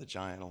head of the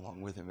giant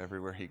along with him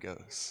everywhere he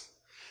goes.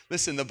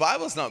 Listen, the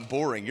Bible's not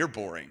boring. You're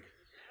boring.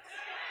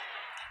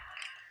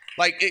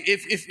 Like,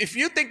 if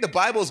you think the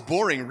Bible's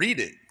boring, read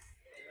it.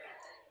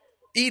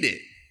 Eat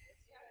it.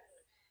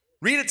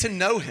 Read it to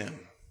know him.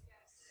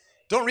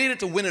 Don't read it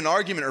to win an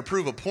argument or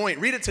prove a point.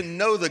 Read it to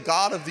know the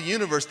God of the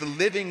universe, the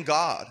living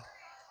God.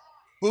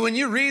 But when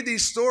you read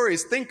these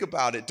stories, think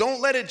about it.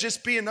 Don't let it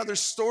just be another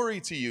story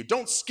to you.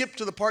 Don't skip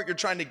to the part you're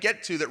trying to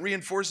get to that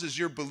reinforces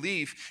your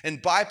belief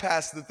and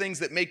bypass the things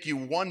that make you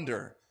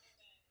wonder.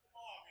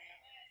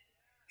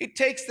 He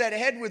takes that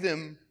head with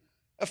him.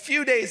 A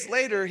few days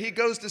later, he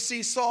goes to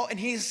see Saul, and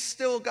he's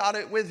still got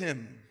it with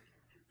him.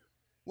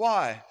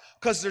 Why?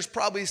 Because there's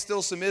probably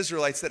still some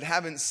Israelites that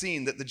haven't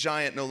seen that the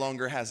giant no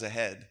longer has a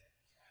head.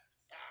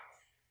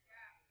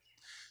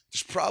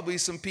 There's probably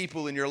some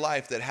people in your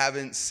life that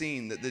haven't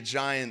seen that the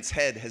giant's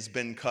head has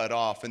been cut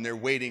off, and they're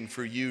waiting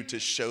for you to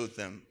show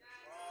them.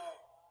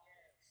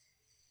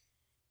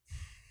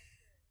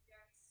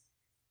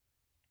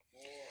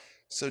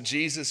 So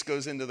Jesus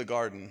goes into the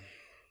garden.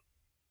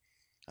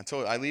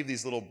 I leave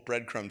these little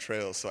breadcrumb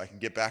trails so I can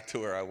get back to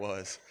where I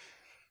was.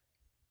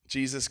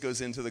 Jesus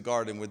goes into the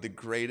garden with the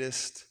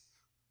greatest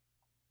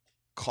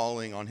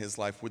calling on his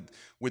life,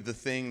 with the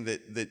thing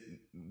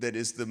that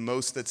is the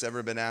most that's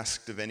ever been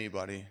asked of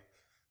anybody.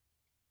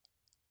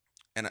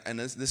 And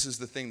this is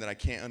the thing that I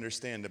can't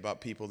understand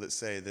about people that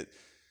say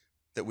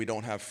that we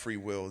don't have free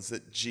will, is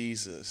that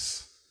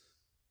Jesus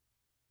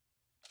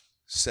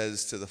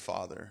says to the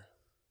Father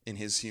in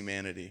his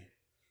humanity,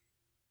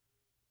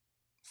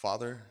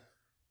 Father,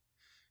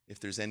 if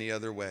there's any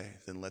other way,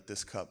 then let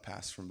this cup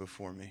pass from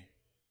before me.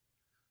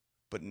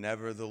 But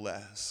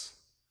nevertheless,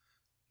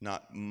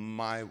 not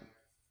my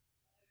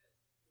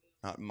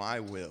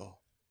will,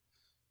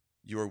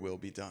 your will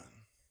be done.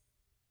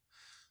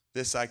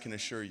 This I can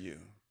assure you,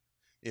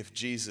 if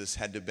Jesus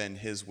had to bend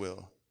his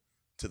will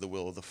to the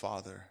will of the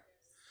Father,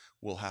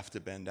 we'll have to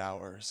bend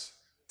ours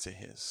to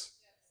his.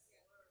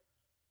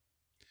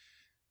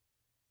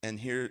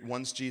 And here,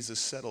 once Jesus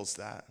settles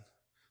that,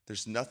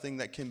 there's nothing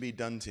that can be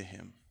done to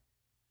him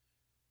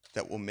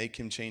that will make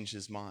him change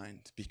his mind,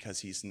 because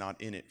he's not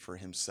in it for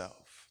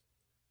himself.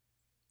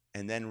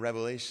 And then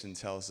Revelation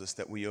tells us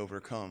that we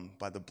overcome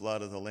by the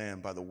blood of the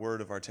Lamb, by the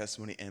word of our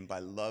testimony, and by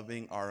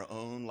loving our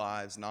own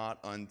lives not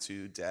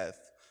unto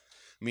death.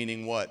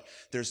 Meaning what?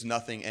 There's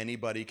nothing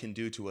anybody can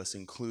do to us,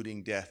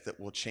 including death, that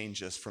will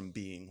change us from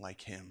being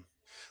like him.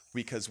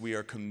 Because we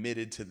are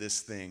committed to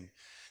this thing,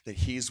 that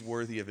he's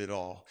worthy of it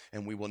all,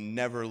 and we will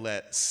never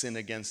let sin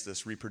against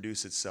us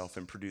reproduce itself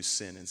and produce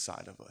sin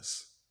inside of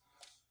us.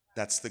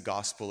 That's the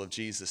gospel of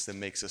Jesus that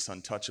makes us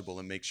untouchable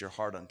and makes your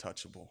heart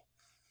untouchable.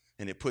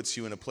 And it puts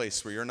you in a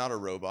place where you're not a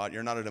robot.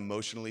 You're not an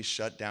emotionally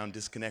shut down,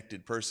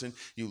 disconnected person.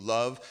 You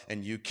love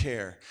and you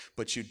care,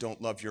 but you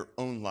don't love your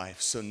own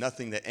life. So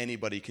nothing that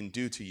anybody can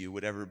do to you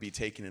would ever be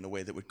taken in a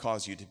way that would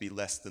cause you to be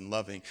less than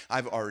loving.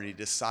 I've already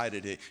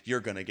decided it.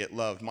 You're going to get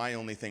loved. My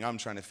only thing I'm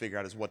trying to figure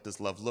out is, what does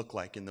love look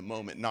like in the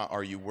moment? Not,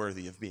 are you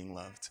worthy of being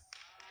loved?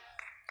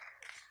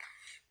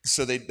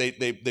 So they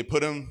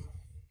put him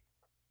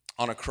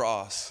on a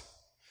cross.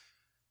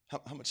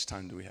 How much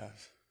time do we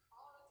have?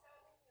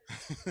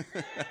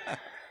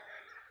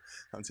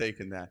 I'm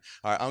taking that.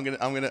 All right,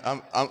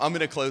 I'm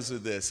gonna close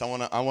with this. I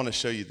want to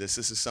show you this.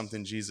 This is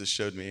something Jesus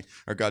showed me,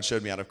 or God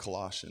showed me, out of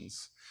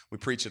Colossians. We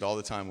preach it all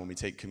the time when we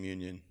take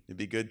communion. It'd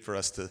be good for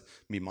us to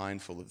be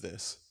mindful of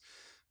this.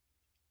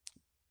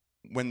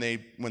 When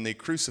they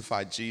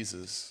crucified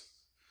Jesus,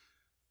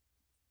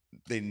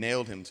 they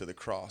nailed him to the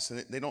cross.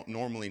 And they don't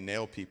normally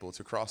nail people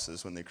to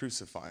crosses when they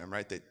crucify them,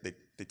 right?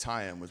 They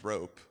tie him with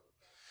rope.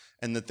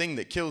 And the thing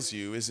that kills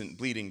you isn't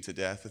bleeding to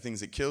death. The thing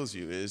that kills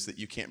you is that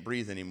you can't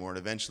breathe anymore, and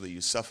eventually you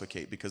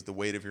suffocate because the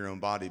weight of your own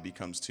body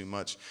becomes too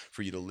much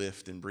for you to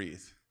lift and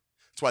breathe.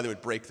 That's why they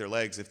would break their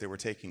legs if they were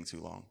taking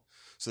too long,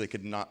 so they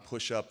could not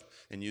push up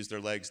and use their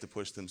legs to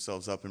push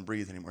themselves up and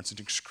breathe anymore. It's an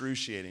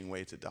excruciating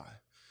way to die.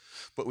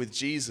 But with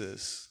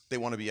Jesus, they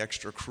want to be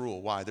extra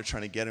cruel. Why? They're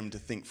trying to get him to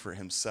think for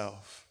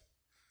himself.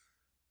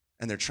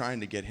 And they're trying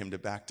to get him to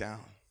back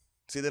down.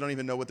 See, they don't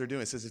even know what they're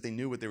doing. It says if they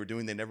knew what they were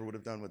doing, they never would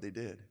have done what they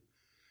did.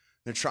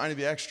 They're trying to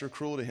be extra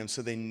cruel to him,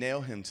 so they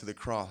nail him to the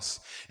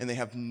cross, and they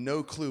have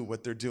no clue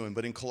what they're doing.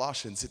 But in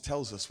Colossians, it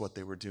tells us what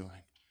they were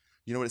doing.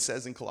 You know what it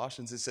says in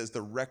Colossians? It says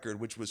the record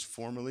which was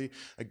formerly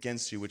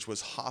against you, which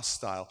was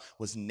hostile,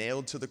 was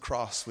nailed to the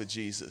cross with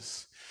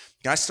Jesus.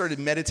 And I started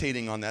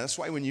meditating on that. That's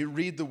why when you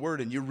read the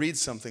word and you read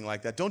something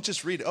like that, don't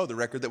just read, oh, the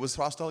record that was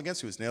hostile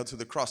against you was nailed to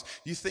the cross.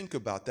 You think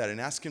about that and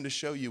ask him to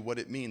show you what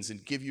it means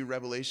and give you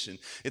revelation.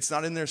 It's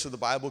not in there so the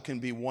Bible can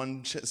be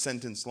one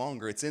sentence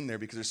longer. It's in there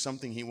because there's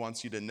something he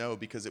wants you to know,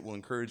 because it will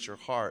encourage your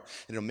heart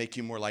and it'll make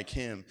you more like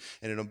him,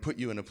 and it'll put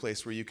you in a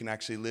place where you can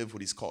actually live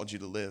what he's called you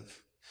to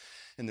live.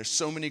 And there's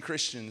so many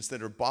Christians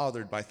that are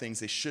bothered by things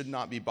they should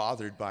not be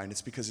bothered by. And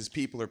it's because his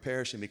people are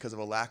perishing because of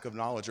a lack of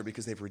knowledge, or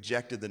because they've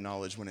rejected the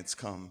knowledge when it's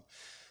come.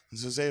 And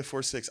Hosea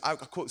 4:6, I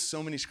quote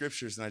so many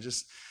scriptures, and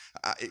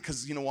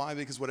because you know why?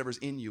 Because whatever's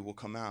in you will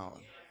come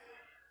out.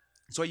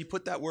 So you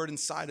put that word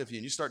inside of you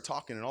and you start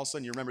talking, and all of a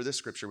sudden you remember this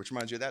scripture, which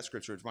reminds you of that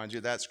scripture, which reminds you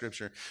of that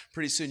scripture.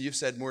 Pretty soon you've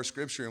said more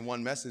scripture in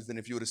one message than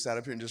if you would have sat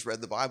up here and just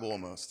read the Bible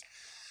almost.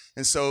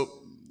 And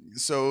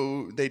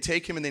so they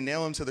take him and they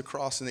nail him to the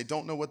cross, and they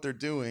don't know what they're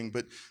doing,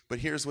 but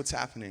here's what's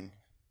happening.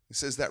 It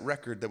says that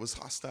record that was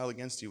hostile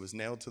against you was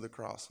nailed to the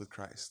cross with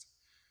Christ.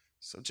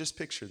 So just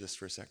picture this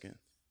for a second.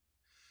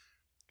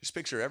 Just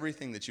picture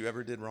everything that you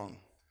ever did wrong.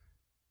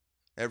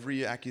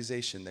 Every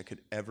accusation that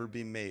could ever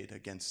be made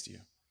against you.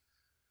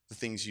 The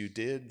things you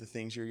did, the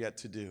things you're yet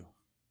to do.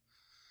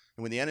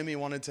 And when the enemy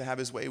wanted to have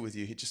his way with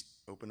you, he'd just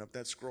open up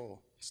that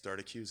scroll, start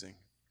accusing.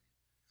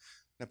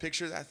 Now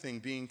picture that thing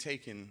being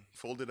taken,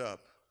 folded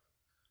up,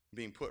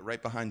 being put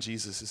right behind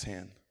Jesus'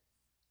 hand.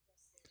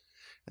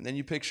 And then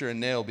you picture a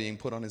nail being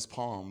put on his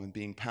palm and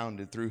being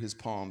pounded through his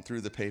palm,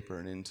 through the paper,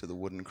 and into the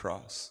wooden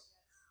cross.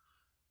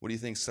 What do you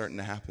think's starting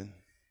to happen?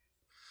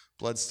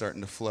 Blood's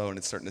starting to flow, and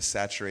it's starting to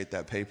saturate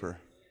that paper.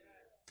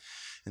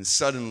 And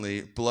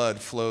suddenly,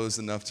 blood flows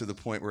enough to the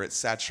point where it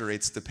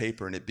saturates the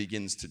paper and it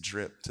begins to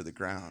drip to the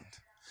ground.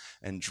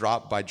 And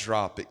drop by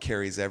drop, it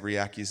carries every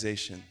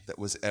accusation that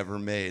was ever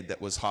made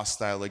that was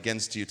hostile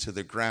against you to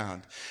the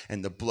ground.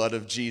 And the blood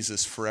of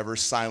Jesus forever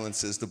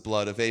silences the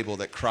blood of Abel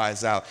that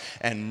cries out.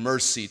 And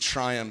mercy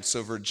triumphs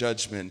over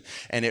judgment.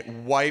 And it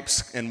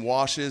wipes and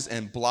washes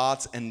and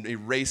blots and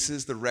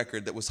erases the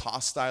record that was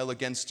hostile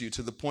against you,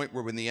 to the point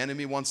where when the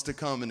enemy wants to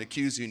come and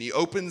accuse you, and he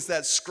opens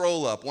that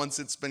scroll up once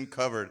it's been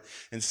covered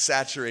and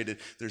saturated,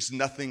 there's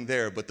nothing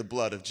there but the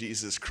blood of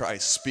Jesus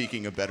Christ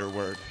speaking a better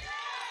word.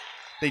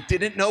 They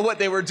didn't know what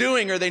they were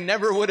doing, or they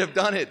never would have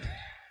done it.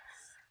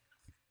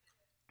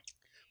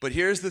 But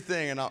here's the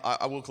thing, and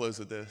I will close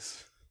with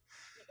this.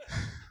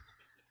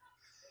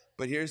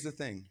 But here's the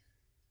thing.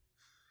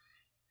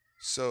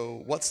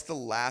 So what's the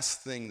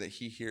last thing that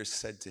he hears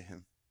said to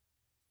him?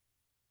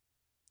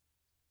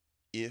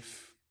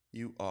 If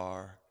you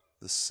are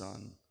the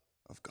Son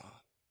of God.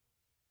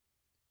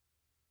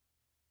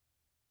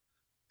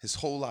 His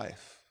whole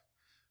life,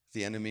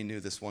 the enemy knew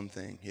this one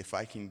thing. If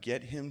I can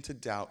get him to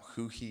doubt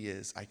who he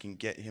is, I can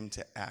get him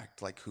to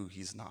act like who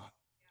he's not.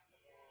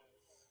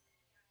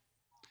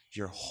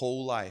 Your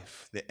whole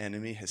life, the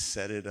enemy has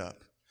set it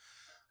up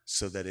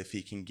so that if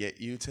he can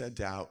get you to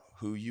doubt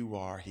who you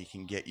are, he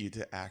can get you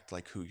to act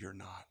like who you're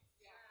not.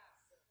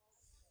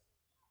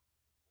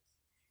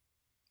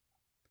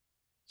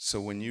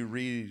 So when you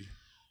read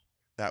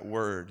that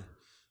word,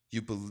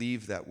 you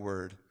believe that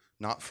word,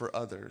 not for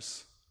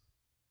others,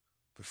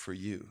 but for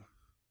you.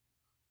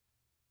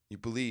 You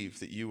believe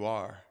that you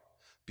are.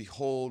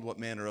 Behold, what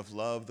manner of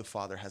love the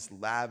Father has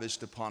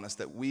lavished upon us,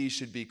 that we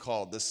should be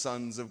called the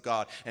sons of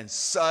God, and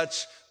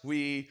such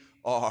we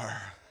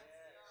are.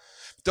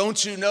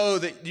 Don't you know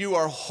that you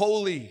are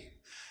holy?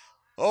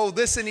 Oh,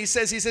 listen, he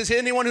says,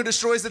 anyone who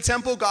destroys the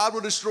temple, God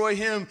will destroy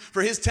him,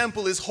 for his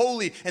temple is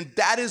holy, and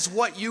that is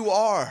what you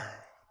are.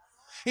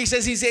 He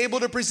says he's able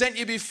to present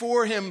you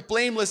before him,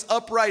 blameless,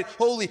 upright,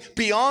 holy,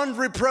 beyond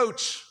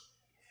reproach.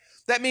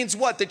 That means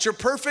what? That you're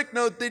perfect?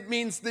 No, that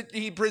means that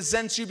he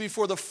presents you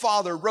before the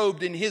Father,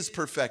 robed in his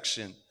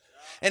perfection.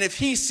 And if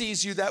he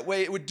sees you that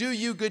way, it would do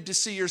you good to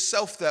see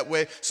yourself that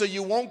way, so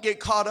you won't get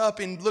caught up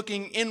in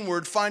looking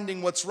inward,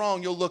 finding what's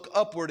wrong. You'll look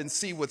upward and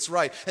see what's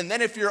right. And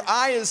then if your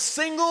eye is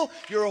single,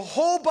 your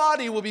whole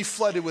body will be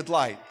flooded with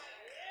light.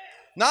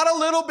 Not a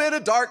little bit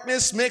of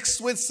darkness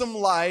mixed with some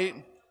light.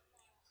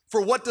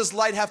 For what does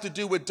light have to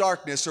do with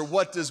darkness, or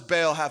what does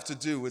Baal have to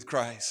do with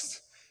Christ?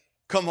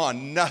 Come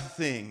on,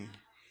 nothing.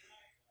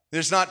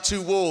 There's not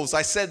two wolves.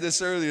 I said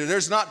this earlier.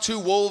 There's not two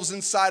wolves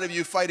inside of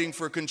you fighting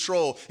for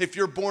control. If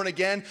you're born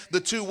again, the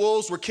two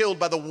wolves were killed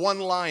by the one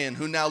lion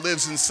who now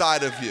lives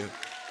inside of you.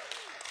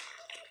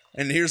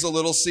 And here's a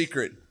little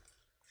secret.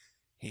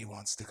 He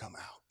wants to come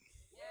out.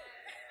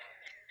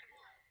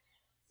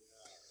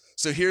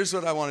 So here's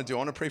what I want to do. I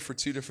want to pray for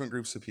two different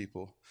groups of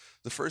people.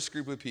 The first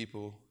group of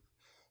people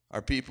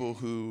are people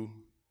who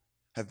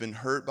have been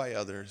hurt by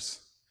others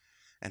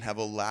and have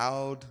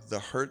allowed the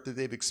hurt that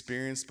they've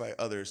experienced by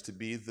others to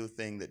be the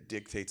thing that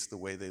dictates the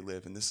way they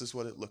live. And this is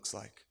what it looks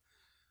like.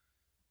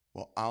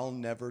 Well, I'll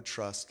never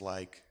trust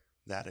like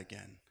that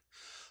again.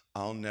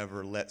 I'll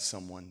never let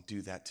someone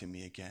do that to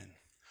me again.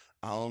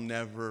 I'll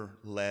never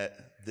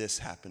let this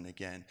happen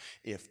again.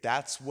 If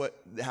that's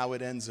how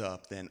it ends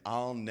up, then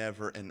I'll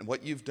never. And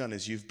what you've done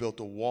is you've built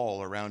a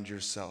wall around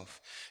yourself.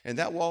 And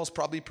that wall is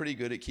probably pretty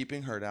good at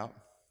keeping hurt out.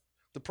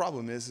 The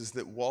problem is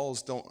that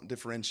walls don't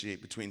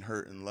differentiate between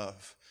hurt and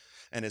love.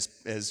 And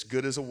as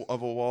good of a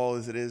wall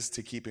as it is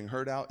to keeping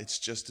hurt out, it's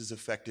just as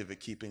effective at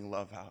keeping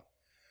love out.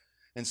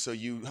 And so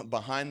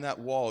behind that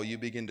wall, you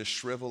begin to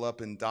shrivel up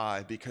and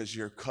die because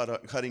you're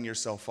cutting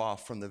yourself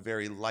off from the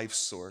very life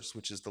source,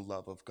 which is the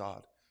love of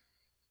God.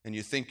 And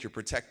you think you're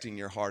protecting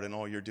your heart, and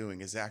all you're doing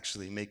is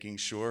actually making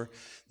sure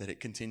that it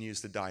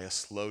continues to die a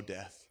slow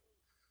death,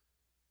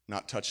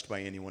 not touched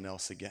by anyone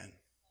else again.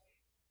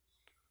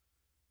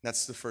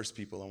 That's the first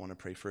people I want to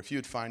pray for. If you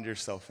would find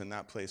yourself in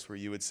that place where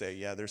you would say,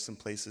 yeah, there's some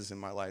places in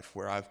my life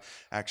where I've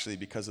actually,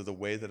 because of the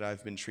way that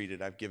I've been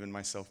treated, I've given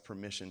myself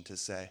permission to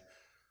say,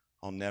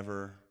 I'll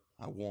never,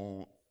 I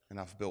won't, and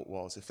I've built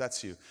walls. If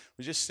that's you,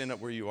 we just stand up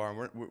where you are,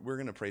 and we're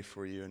going to pray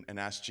for you and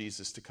ask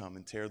Jesus to come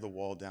and tear the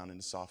wall down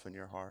and soften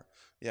your heart.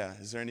 Yeah,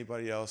 is there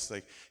anybody else?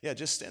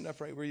 Just stand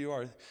up right where you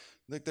are.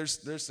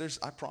 There's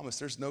I promise,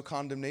 there's no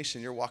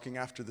condemnation. You're walking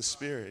after the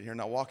Spirit. You're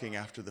not walking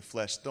after the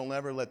flesh. Don't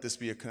ever let this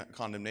be a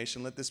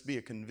condemnation. Let this be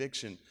a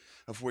conviction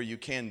of where you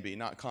can be,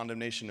 not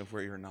condemnation of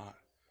where you're not.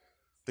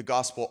 The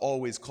gospel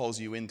always calls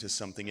you into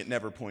something. It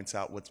never points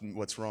out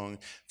what's wrong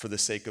for the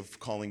sake of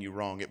calling you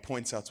wrong. It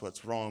points out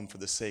what's wrong for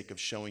the sake of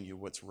showing you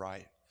what's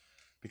right.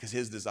 Because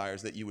his desire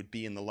is that you would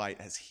be in the light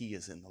as he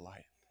is in the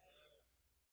light.